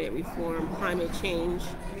climate reform, climate change.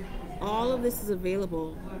 All of this is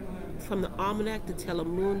available from the Almanac to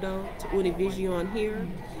Telemundo to Univision here.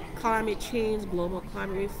 Climate change, global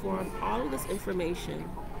climate reform, all of this information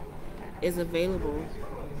is available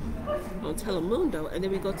on Telemundo. And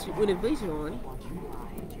then we go to Univision.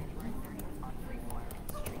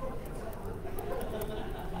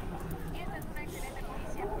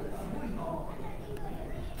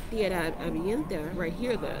 Tierra Ambiente, right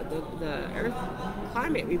here, the Earth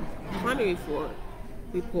climate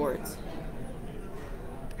reports,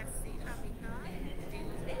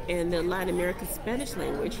 and the Latin American Spanish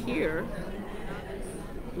language here.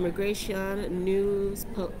 Immigration, news,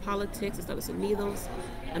 politics, Estados Unidos,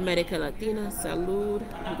 America Latina, salud.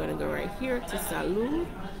 We're gonna go right here to salud.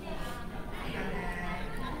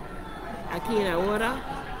 Aquí en ahora,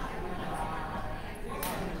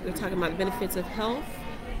 we're talking about benefits of health.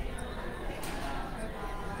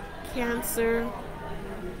 Cancer,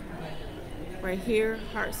 right here,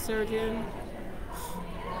 heart surgeon.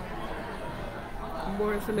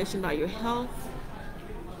 More information about your health.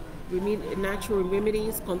 Natural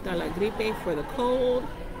remedies contra la gripe for the cold.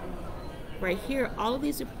 Right here, all of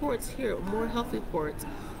these reports here, more health reports,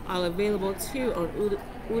 are available too on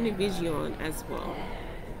Univision as well.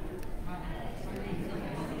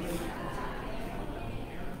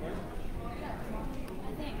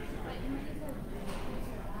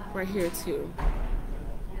 Right here too.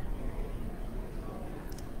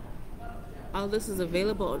 All this is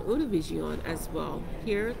available on Univision as well.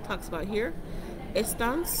 Here talks about here.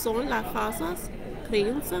 Estas son las falsas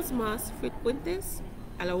creencias más frecuentes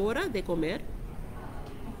a la hora de comer.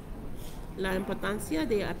 La importancia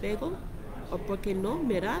de apego o por qué no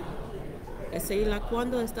mirar. Seguirla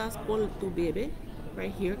cuando estás con tu bebé.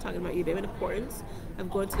 Right here, talking about your baby, the importance of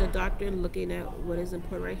going to the doctor and looking at what is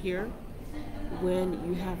important right here. when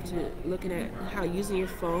you have to looking at how using your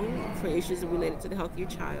phone for issues related to the health of your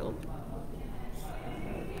child,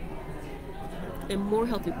 and more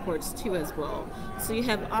health reports too as well. So you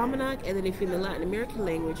have Almanac, and then if you're in the Latin American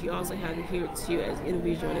language, you also have it here too as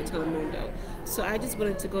Individual and Telemundo. So I just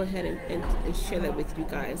wanted to go ahead and share that with you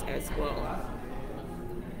guys as well.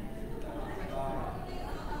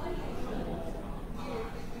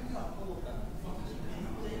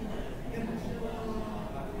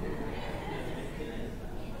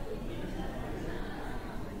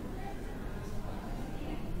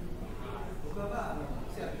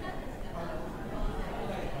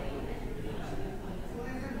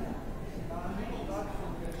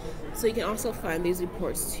 So you can also find these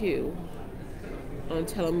reports too on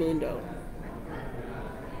Telemundo.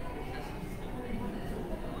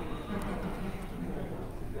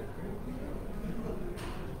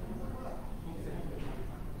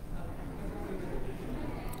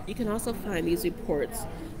 You can also find these reports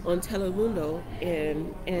on Telemundo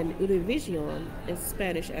and Univision in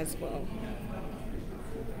Spanish as well.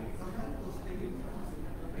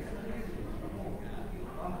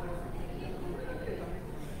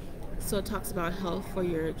 So it talks about health for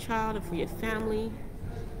your child and for your family.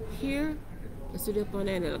 Here, estoy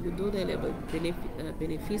poniendo algunos de los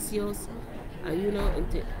beneficios,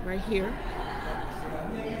 right here.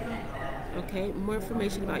 Okay, more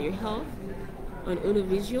information about your health on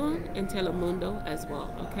Univision and Telemundo as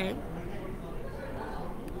well. Okay.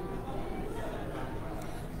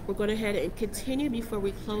 We're going to head and continue before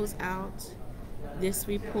we close out this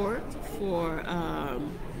report for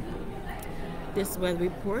this weather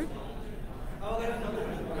report.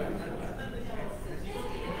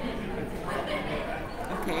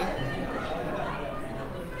 Okay.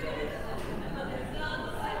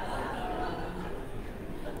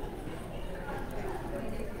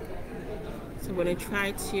 So we're going to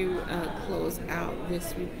try to close out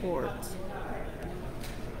this report.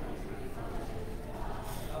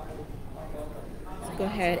 Let's go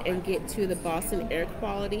ahead and get to the Boston Air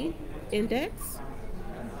Quality Index.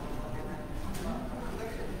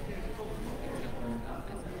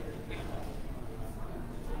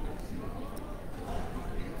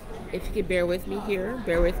 If you could bear with me here,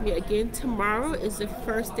 bear with me again. Tomorrow is the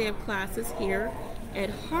first day of classes here at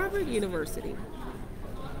Harvard University.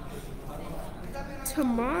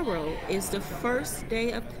 Tomorrow is the first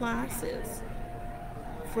day of classes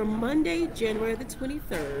for Monday, January the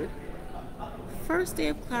 23rd. First day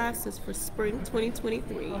of classes for spring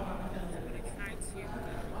 2023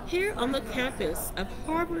 here on the campus of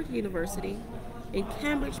Harvard University in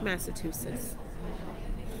Cambridge, Massachusetts.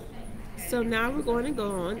 So now we're going to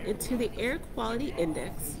go on into the air quality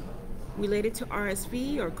index related to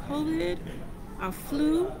RSV or COVID, or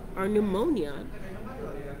flu, or pneumonia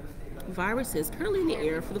viruses currently in the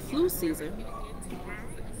air for the flu season.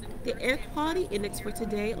 The air quality index for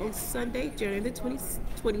today on Sunday, January the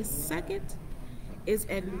 22nd is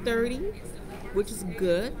at 30, which is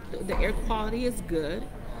good. The air quality is good.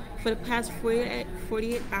 For the past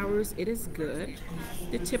 48 hours, it is good.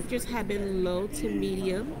 The temperatures have been low to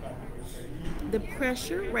medium. The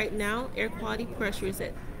pressure right now, air quality pressure is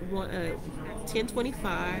at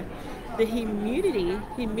 1025. The humidity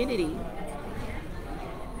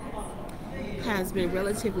has been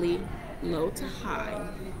relatively low to high.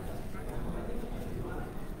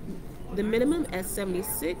 The minimum at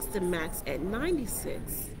 76, the max at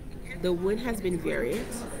 96. The wind has been variant.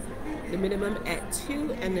 The minimum at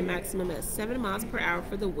 2 and the maximum at 7 miles per hour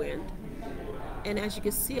for the wind. And as you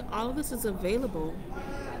can see, all of this is available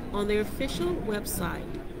on their official website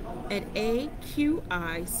at aqicn.org.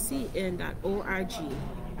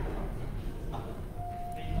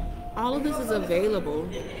 All of this is available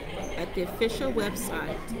at the official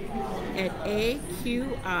website at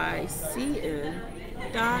aqicn.org.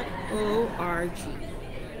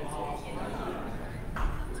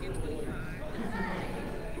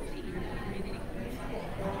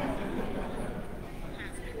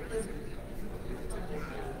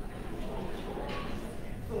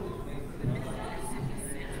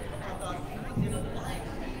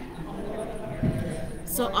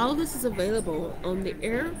 So all of this is available on the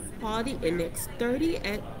air quality index 30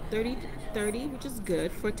 at 30, which is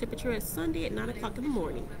good for a temperature at Sunday at 9 o'clock in the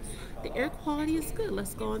morning. The air quality is good.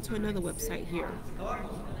 Let's go on to another website here.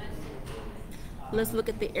 Let's look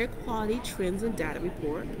at the air quality trends and data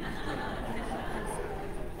report.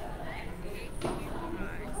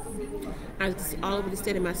 As you can see, all over the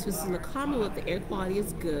state of Massachusetts and the Commonwealth, the air quality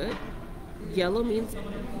is good. Yellow means,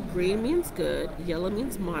 green means good. Yellow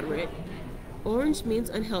means moderate. Orange means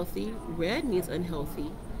unhealthy. Red means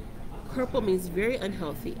unhealthy. Purple means very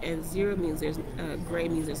unhealthy, and zero means there's gray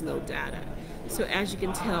means there's no data. So as you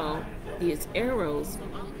can tell, these arrows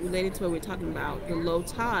related to what we're talking about, the low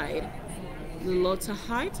tide, the low to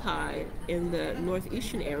high tide in the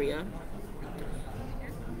northeastern area,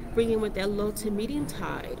 bringing with that low to medium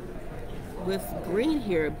tide, with green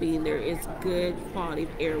here being there is good quality of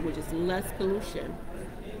air, which is less pollution.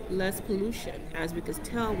 Less pollution, as we can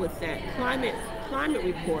tell with that climate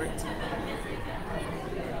report.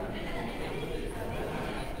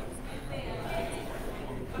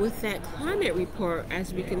 With that climate report,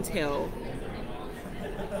 as we can tell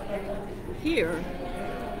here,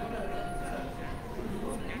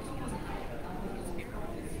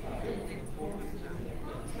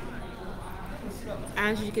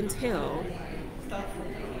 as you can tell,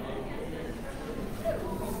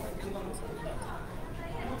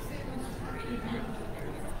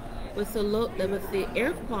 with the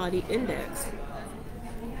air quality index,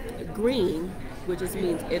 green, which just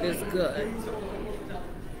means it is good.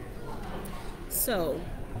 So,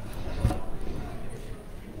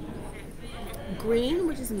 green,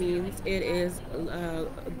 which just means it is a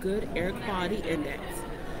good air quality index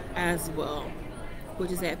as well, which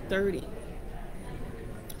is at 30.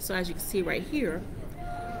 So as you can see right here,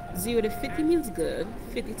 0 to 50 means good,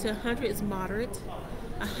 50 to 100 is moderate,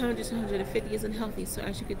 100 to 150 is unhealthy. So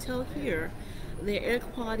as you can tell here, the air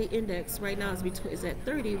quality index right now is at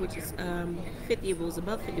 30, which is 50. If it was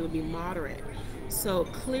above 50, it would be moderate. So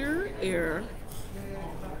clear air.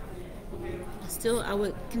 Still, I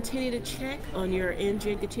would continue to check on your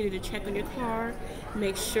engine, continue to check on your car,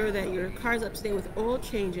 make sure that your car is up to date with oil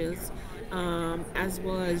changes, as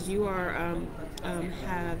well as you are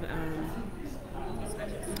have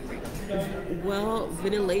well,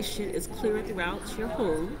 ventilation is clear throughout your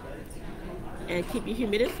home, and keep your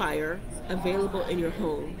humidifier available in your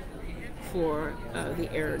home for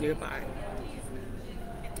the air nearby.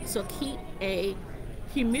 So keep a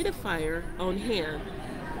humidifier on hand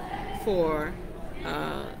for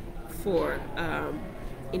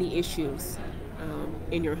any issues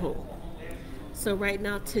in your home. So right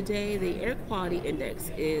now, today, the air quality index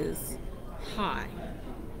is high.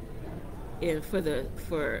 And for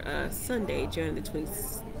Sunday, January the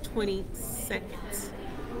 22nd,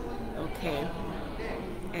 okay,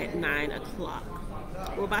 at 9 o'clock.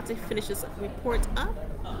 We're about to finish this report up.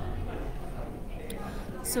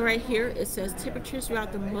 So right here it says temperatures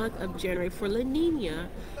throughout the month of January for La Nina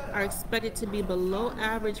are expected to be below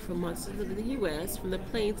average for months of the U.S. From the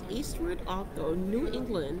plains eastward, although New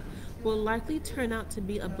England will likely turn out to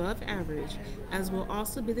be above average, as will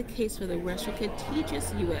also be the case for the western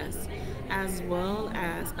contiguous U.S., as well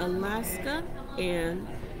as Alaska and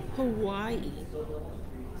Hawaii.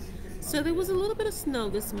 So there was a little bit of snow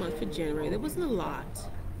this month for January. There wasn't a lot.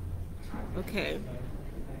 Okay.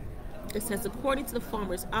 It says, according to the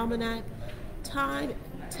Farmer's Almanac,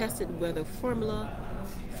 time-tested weather formula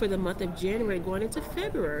for the month of January going into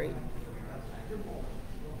February.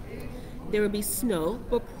 There will be snow,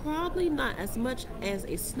 but probably not as much as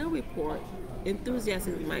a snow report enthusiasts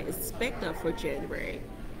might expect of for January.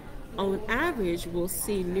 On average, we'll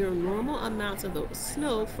see near normal amounts of the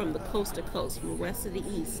snow from the coast to coast, from west to the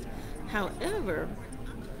east. However,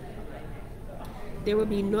 there will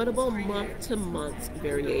be notable month-to-month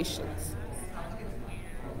variations.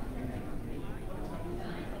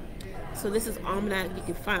 So this is Almanac. You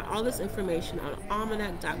can find all this information on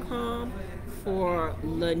almanac.com for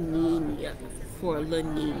La Nina.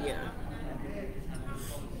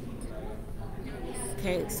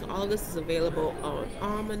 Okay, so all of this is available on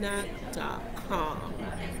almanac.com.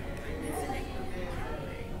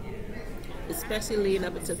 Especially leading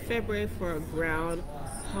up into February for a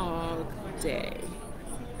Groundhog Day.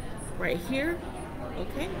 Right here,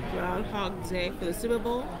 okay, Groundhog Day for the Super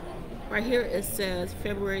Bowl. Right here it says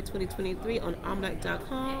February 2023 on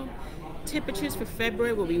almanac.com. Temperatures for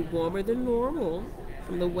February will be warmer than normal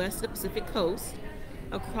from the west to the Pacific coast,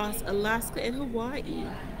 across Alaska and Hawaii,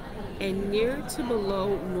 and near to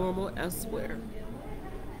below normal elsewhere.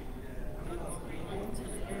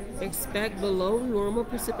 Expect below normal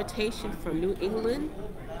precipitation from New England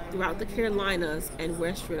throughout the Carolinas and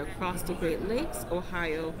westward across the Great Lakes,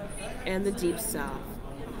 Ohio, and the Deep South,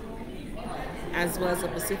 as well as the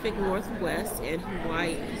Pacific Northwest and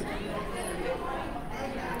Hawaii.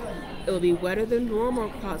 It will be wetter than normal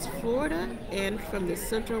across Florida and from the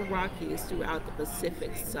Central Rockies throughout the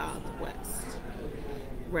Pacific Southwest.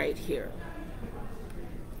 Right here.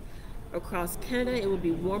 Across Canada, it will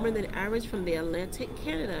be warmer than average from the Atlantic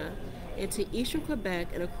Canada into eastern Quebec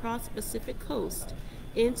and across the Pacific coast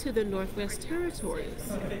into the Northwest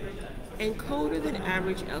Territories, and colder than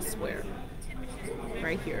average elsewhere.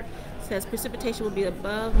 Right here. Says precipitation will be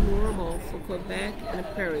above normal for Quebec and the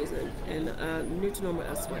prairies and near to normal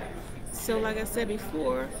elsewhere. So, like I said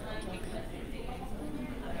before,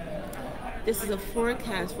 this is a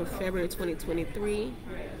forecast for February 2023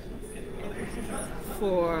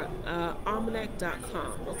 for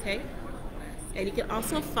almanac.com, okay? And you can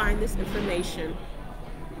also find this information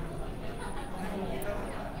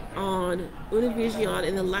on Univision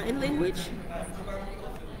in the Latin language,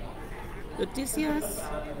 Noticias,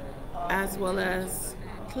 as well as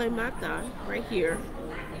Clemata right here,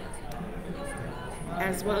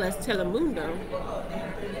 as well as Telemundo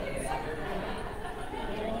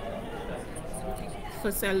for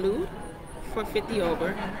salud, for 50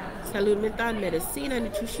 over, salud mental, medicina,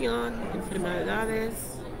 nutrición,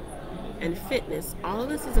 enfermedades, and fitness. All of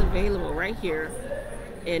this is available right here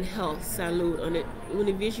in health, salud, on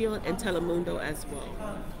Univision and Telemundo as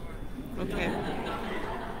well. Okay.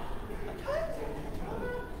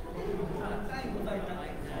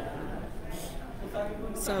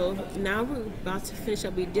 So now we're about to finish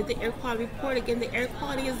up. We did the air quality report. Again, the air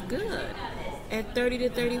quality is good. At 30 to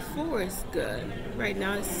 34 is good. Right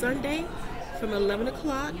now it's Sunday from 11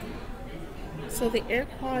 o'clock. So the air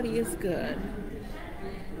quality is good.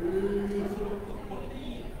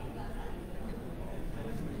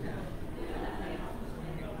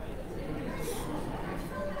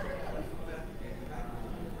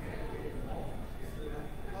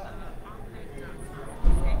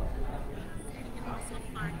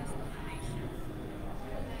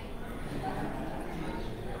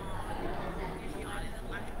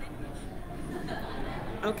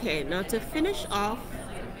 Okay, now to finish off,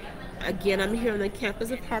 again, I'm here on the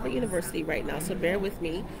campus of Harvard University right now, so bear with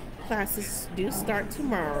me. Classes do start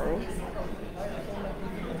tomorrow.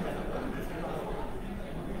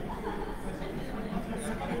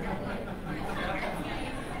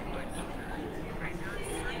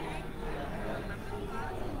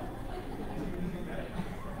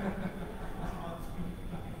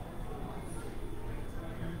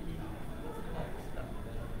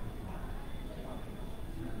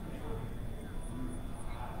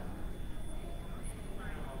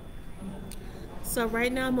 So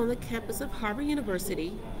right now I'm on the campus of Harvard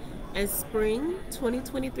University, and spring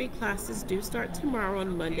 2023 classes do start tomorrow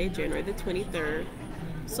on Monday, January the 23rd.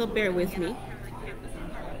 So bear with me.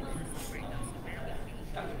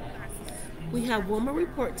 We have one more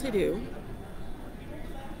report to do.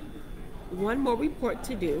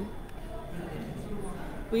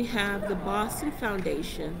 We have the Boston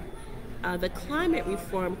Foundation, the Climate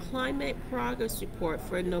Reform Climate Progress Report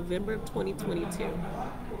for November of 2022.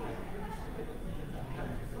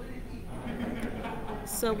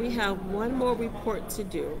 So we have one more report to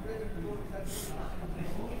do.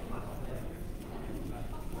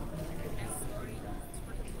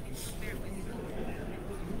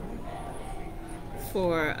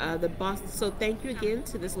 For the Boston, so thank you again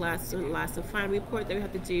to this last and final report that we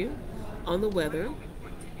have to do on the weather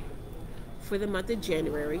for the month of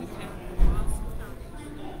January.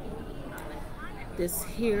 This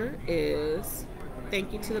here is,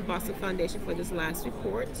 thank you to the Boston Foundation for this last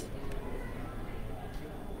report.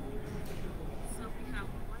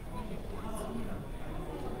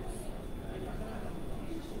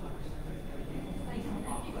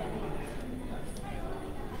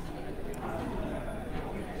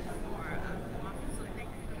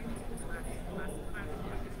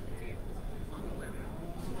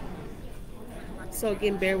 So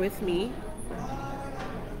again, bear with me.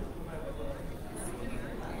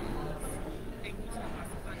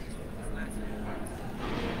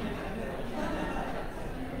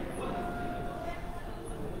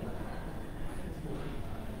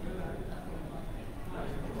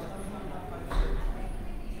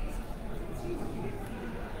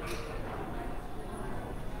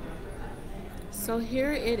 So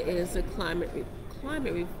here it is, the climate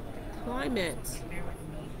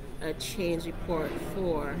change report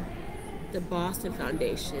for the Boston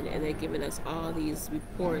Foundation, and they're giving us all these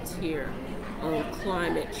reports here on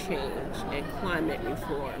climate change and climate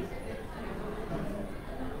reform.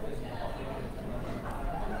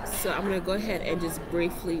 So I'm going to go ahead and just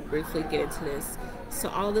briefly get into this. So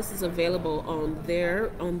all this is available on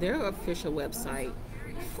their official website,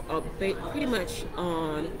 pretty much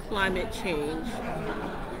on climate change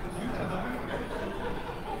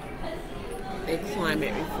and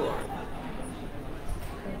climate reform.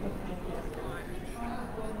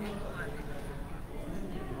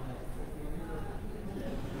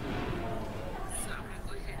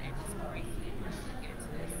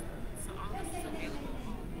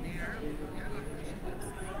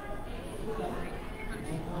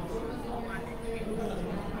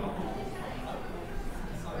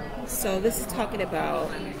 So this is talking about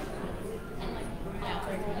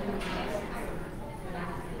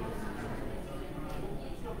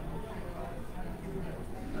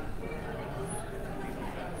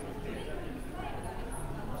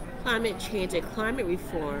climate change and climate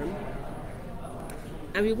reform.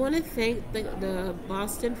 And we want to thank the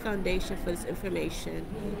Boston Foundation for this information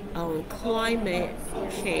on climate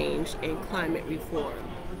change and climate reform.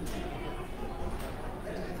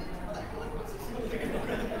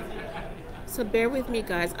 So bear with me,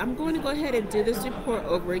 guys. I'm going to go ahead and do this report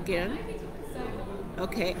over again.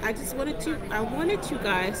 Okay, I wanted you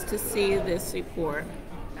guys to see this report.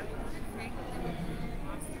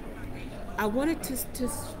 I wanted to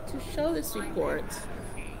show this report.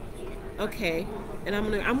 Okay, and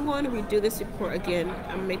I'm going to redo this report again.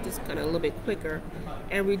 I'm gonna make this kind of a little bit quicker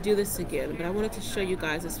and redo this again. But I wanted to show you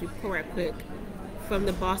guys this report right quick from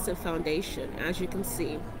the Boston Foundation. As you can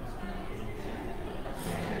see,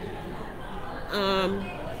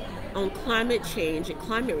 on climate change and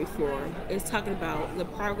climate reform, it's talking about the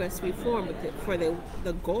progress reform for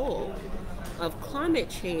the goal of climate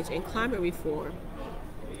change and climate reform.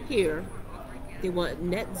 Here, they want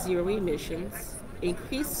net zero emissions,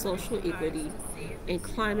 increased social equity, and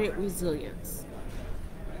climate resilience.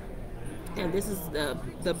 And this is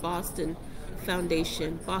the Boston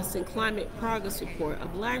Foundation Boston Climate Progress Report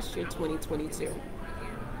of last year, 2022.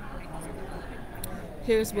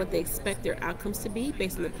 Here's what they expect their outcomes to be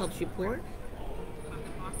based on the published report.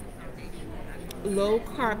 Low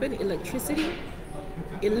carbon electricity,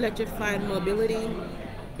 electrified mobility,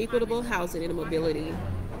 equitable housing and mobility,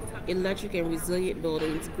 electric and resilient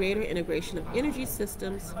buildings, greater integration of energy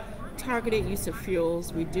systems, targeted use of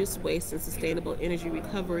fuels, reduced waste and sustainable energy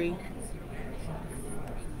recovery.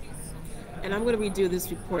 And I'm going to redo this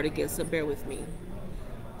report again, so bear with me.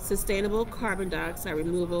 Sustainable carbon dioxide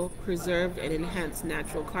removal, preserved and enhanced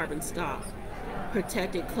natural carbon stock,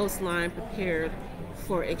 protected coastline prepared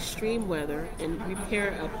for extreme weather, and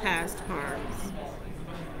repair of past harms.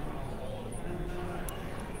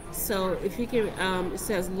 So if you can, it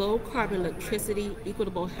says low carbon electricity,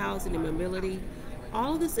 equitable housing and mobility.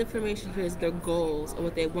 All of this information here is their goals and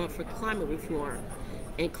what they want for climate reform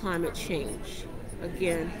and climate change.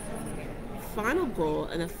 Again, final goal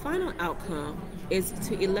and a final outcome is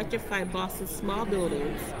to electrify Boston's small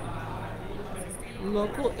buildings,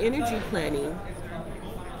 local energy planning,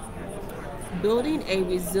 building a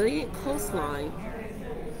resilient coastline,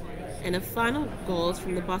 and the final goals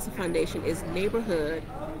from the Boston Foundation is neighborhood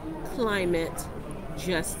climate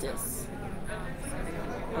justice.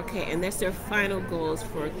 Okay, and that's their final goals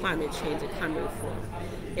for climate change and climate reform.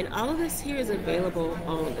 And all of this here is available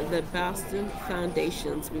on the Boston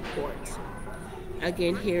Foundation's report.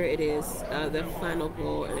 Again, here it is, the final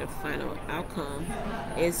goal and their final outcome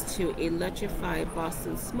is to electrify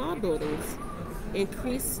Boston's small buildings,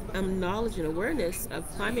 increase knowledge and awareness of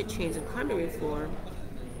climate change and climate reform,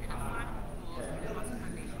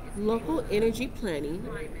 local energy planning,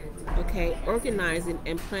 okay, organizing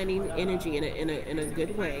and planning energy in a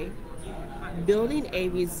good way, building a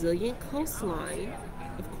resilient coastline,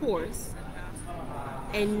 of course,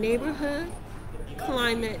 and neighborhood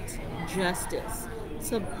climate justice.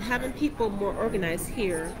 So having people more organized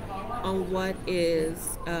here on what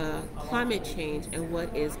is climate change and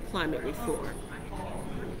what is climate reform.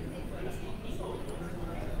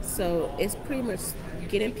 So it's pretty much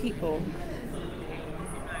getting people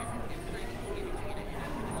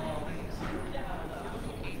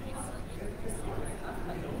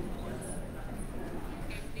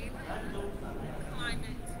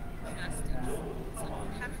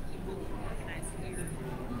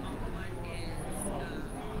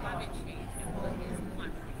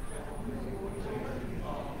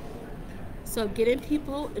So getting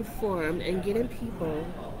people informed and getting people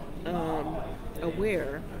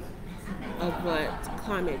aware of what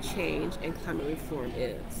climate change and climate reform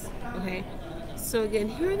is. Okay? So again,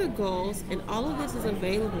 here are the goals, and all of this is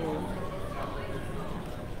available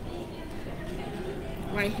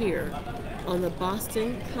right here on the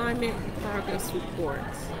Boston Climate Progress Report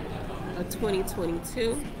of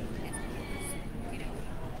 2022.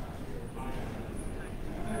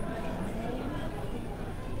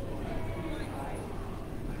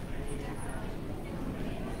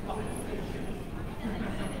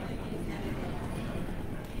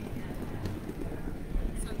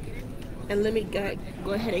 And let me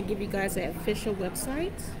go ahead and give you guys the official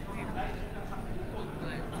website.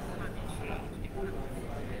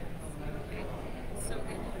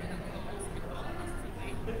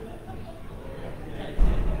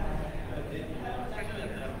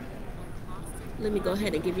 Let me go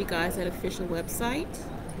ahead and give you guys that official website.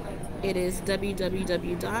 It is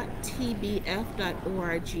www.tbf.org,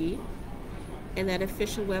 and that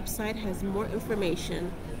official website has more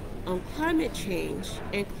information on climate change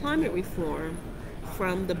and climate reform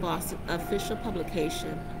from the Boston official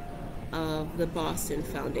publication of the Boston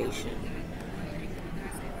Foundation.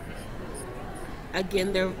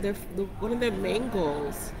 Again, one of their main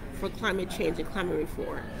goals for climate change and climate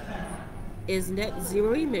reform is net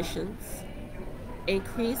zero emissions,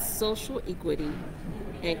 increased social equity,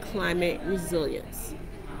 and climate resilience.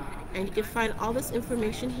 And you can find all this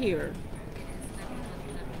information here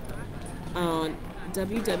on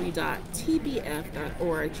www.tbf.org.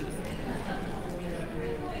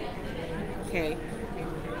 Okay.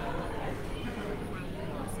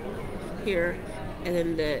 Here, and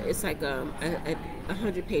then it's like a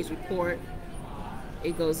 100-page report.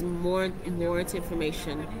 It goes more into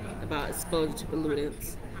information about exposure to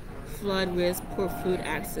pollutants, flood risk, poor food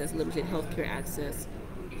access, limited healthcare access,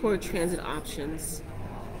 poor transit options,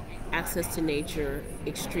 access to nature,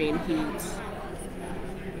 extreme heat.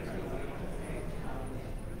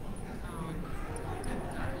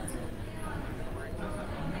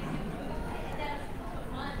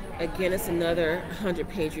 Again, it's another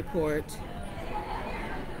 100-page report.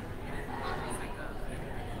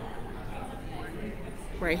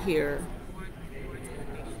 Right here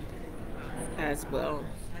as well.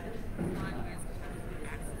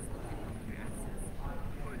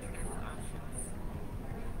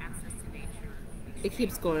 It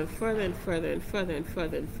keeps going further and further and further and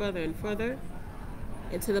further and further and further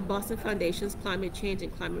into the Boston Foundation's climate change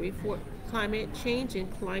and climate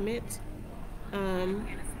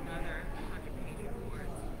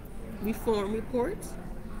reform report.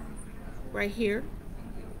 Right here.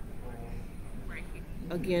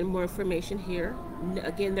 Again, more information here.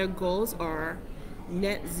 Again, their goals are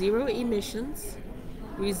net zero emissions,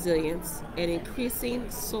 resilience, and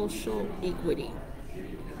increasing social equity.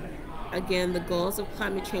 Again, the goals of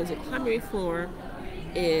climate change and climate reform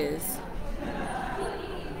is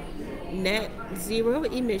net zero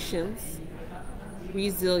emissions,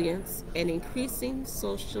 resilience, and increasing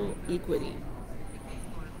social equity.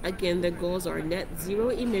 Again, their goals are net zero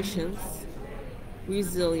emissions,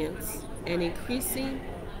 resilience, and increasing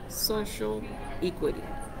social equity.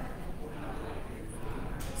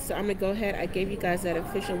 So I'm going to go ahead. I gave you guys that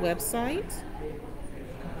official website.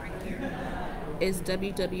 It's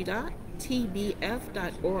www.tbf.org.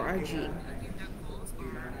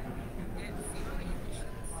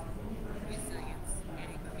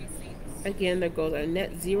 Again, their goals are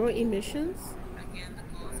net zero emissions,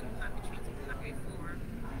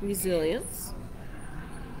 resilience,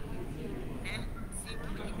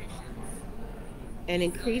 and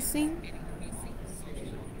increasing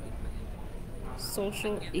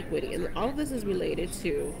social equity. And all of this is related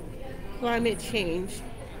to climate change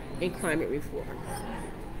and climate reform.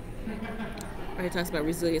 It talks about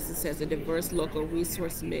resilience. It says a diverse local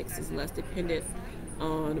resource mix is less dependent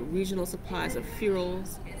on regional supplies of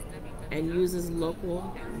fuels and uses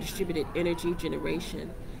local distributed energy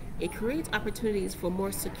generation. It creates opportunities for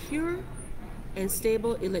more secure and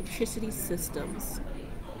stable electricity systems.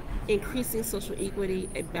 Increasing social equity,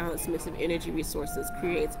 a balanced mix of energy resources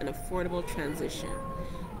creates an affordable transition.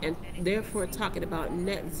 And therefore, talking about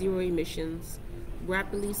net zero emissions,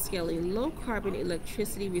 rapidly scaling low carbon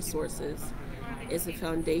electricity resources is a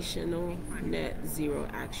foundational net zero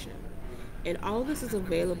action. And all of this is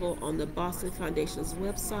available on the Boston Foundation's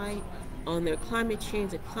website, on their climate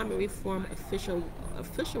change and climate reform official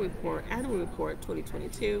report, annual report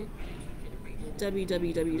 2022,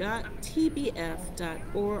 www.tbf.org.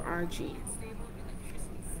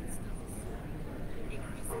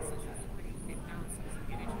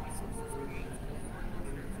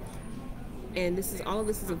 And all of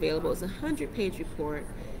this is available. It's a 100-page report.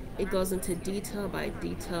 It goes into detail by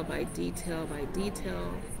detail by detail by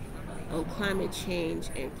detail on climate change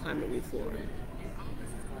and climate reform.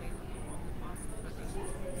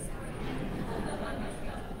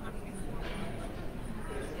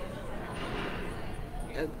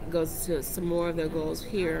 It goes to some more of their goals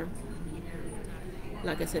here.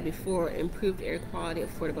 Like I said before, improved air quality,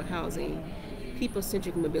 affordable housing,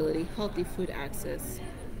 people-centric mobility, healthy food access,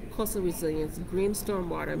 coastal resilience, green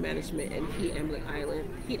stormwater management, and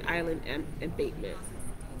heat island abatement.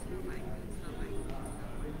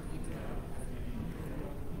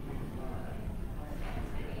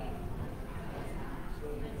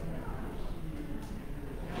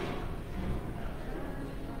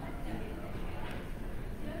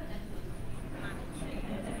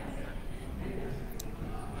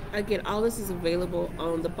 Again, all this is available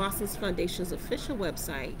on the Boston Foundation's official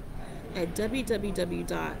website at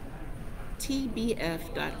www.tbf.org.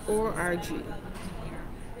 tbf.org.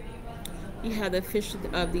 You have the official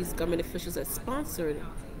of these government officials that sponsored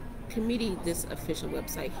committee this official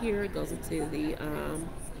website here. It goes into the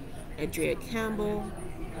Andrea Campbell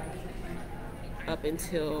up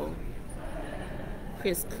until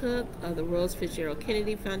Chris Cook of the Rose Fitzgerald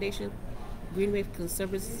Kennedy Foundation, Greenway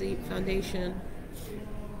Conservancy Foundation.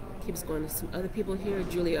 Keeps going to some other people here.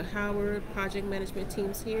 Julia Howard, project management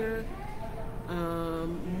teams here.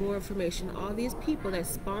 More information. All these people that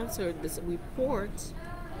sponsored this report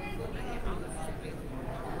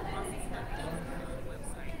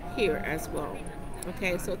here as well.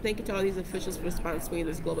 Okay, so thank you to all these officials for sponsoring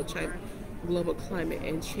this global climate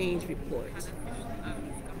and change report.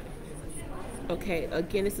 Okay,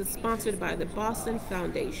 again, this is sponsored by the Boston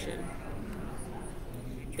Foundation.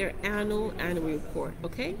 Their annual report.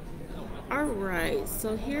 Okay. All right.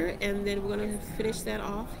 So here, and then we're going to finish that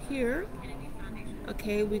off here.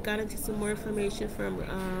 Okay, we got into some more information from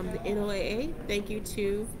the NOAA. Thank you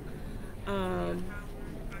to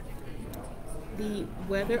the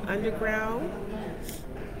Weather Underground.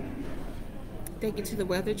 Thank you to the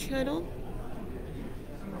Weather Channel.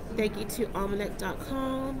 Thank you to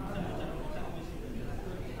almanac.com.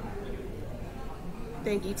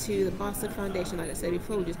 Thank you to the Boston Foundation. Like I said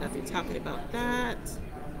before, we just got through talking about that.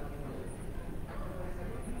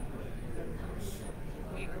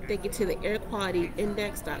 Thank you to the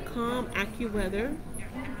airqualityindex.com, AccuWeather.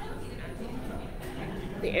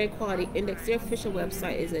 The Air Quality Index, their official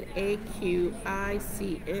website is at aqicn.org.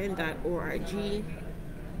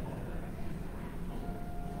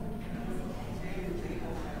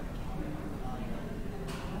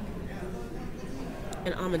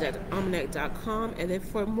 And almanac.com. And then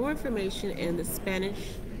for more information in the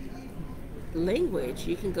Spanish language,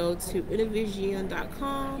 you can go to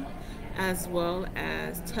univision.com as well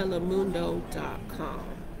as telemundo.com.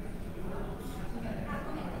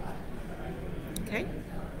 Okay?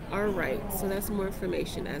 All right, so that's more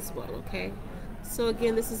information as well, okay? So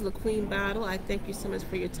again, this is LaQueen Battle. I thank you so much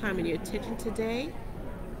for your time and your attention today.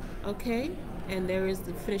 Okay? And there is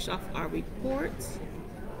the finish off our report.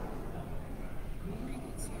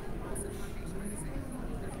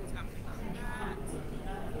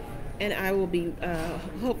 And I will be,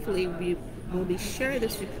 hopefully we will be sharing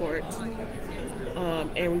this report,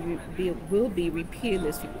 and we'll be repeating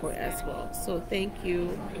this report as well. So thank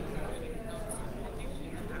you.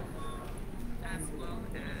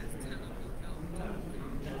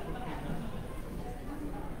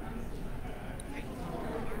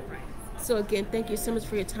 So again, thank you so much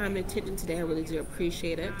for your time and attention today. I really do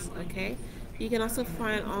appreciate it, okay? You can also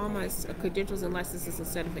find all my credentials and licenses and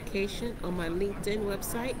certification on my LinkedIn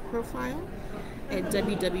website profile at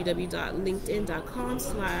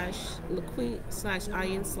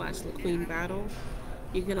www.linkedin.com/LaQueen/in/LaQueen Battle.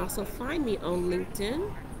 You can also find me on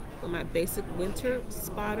LinkedIn on my basic winter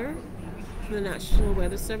spotter from the National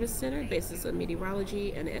Weather Service Center, Basis of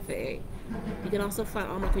Meteorology and FAA. You can also find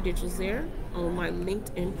all my credentials there on my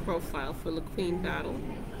LinkedIn profile for LaQueen Battle.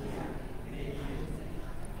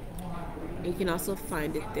 You can also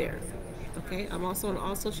find it there. Okay, I'm also on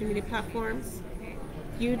all social media platforms: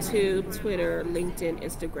 YouTube, Twitter, LinkedIn,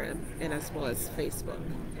 Instagram, and as well as Facebook.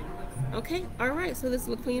 Okay, all right, so this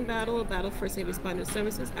is LaQueen Battle, a battle for safe responder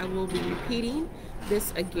services. I will be repeating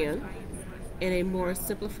this again in a more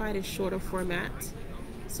simplified and shorter format.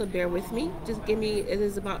 So bear with me. Just give me, it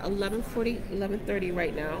is about 11:30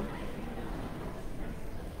 right now.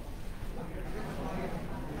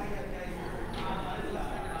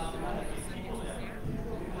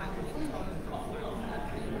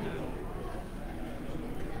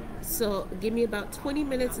 So give me about 20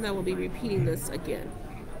 minutes and I will be repeating this again.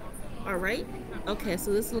 All right? Okay,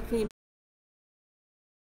 so this is LaQueen.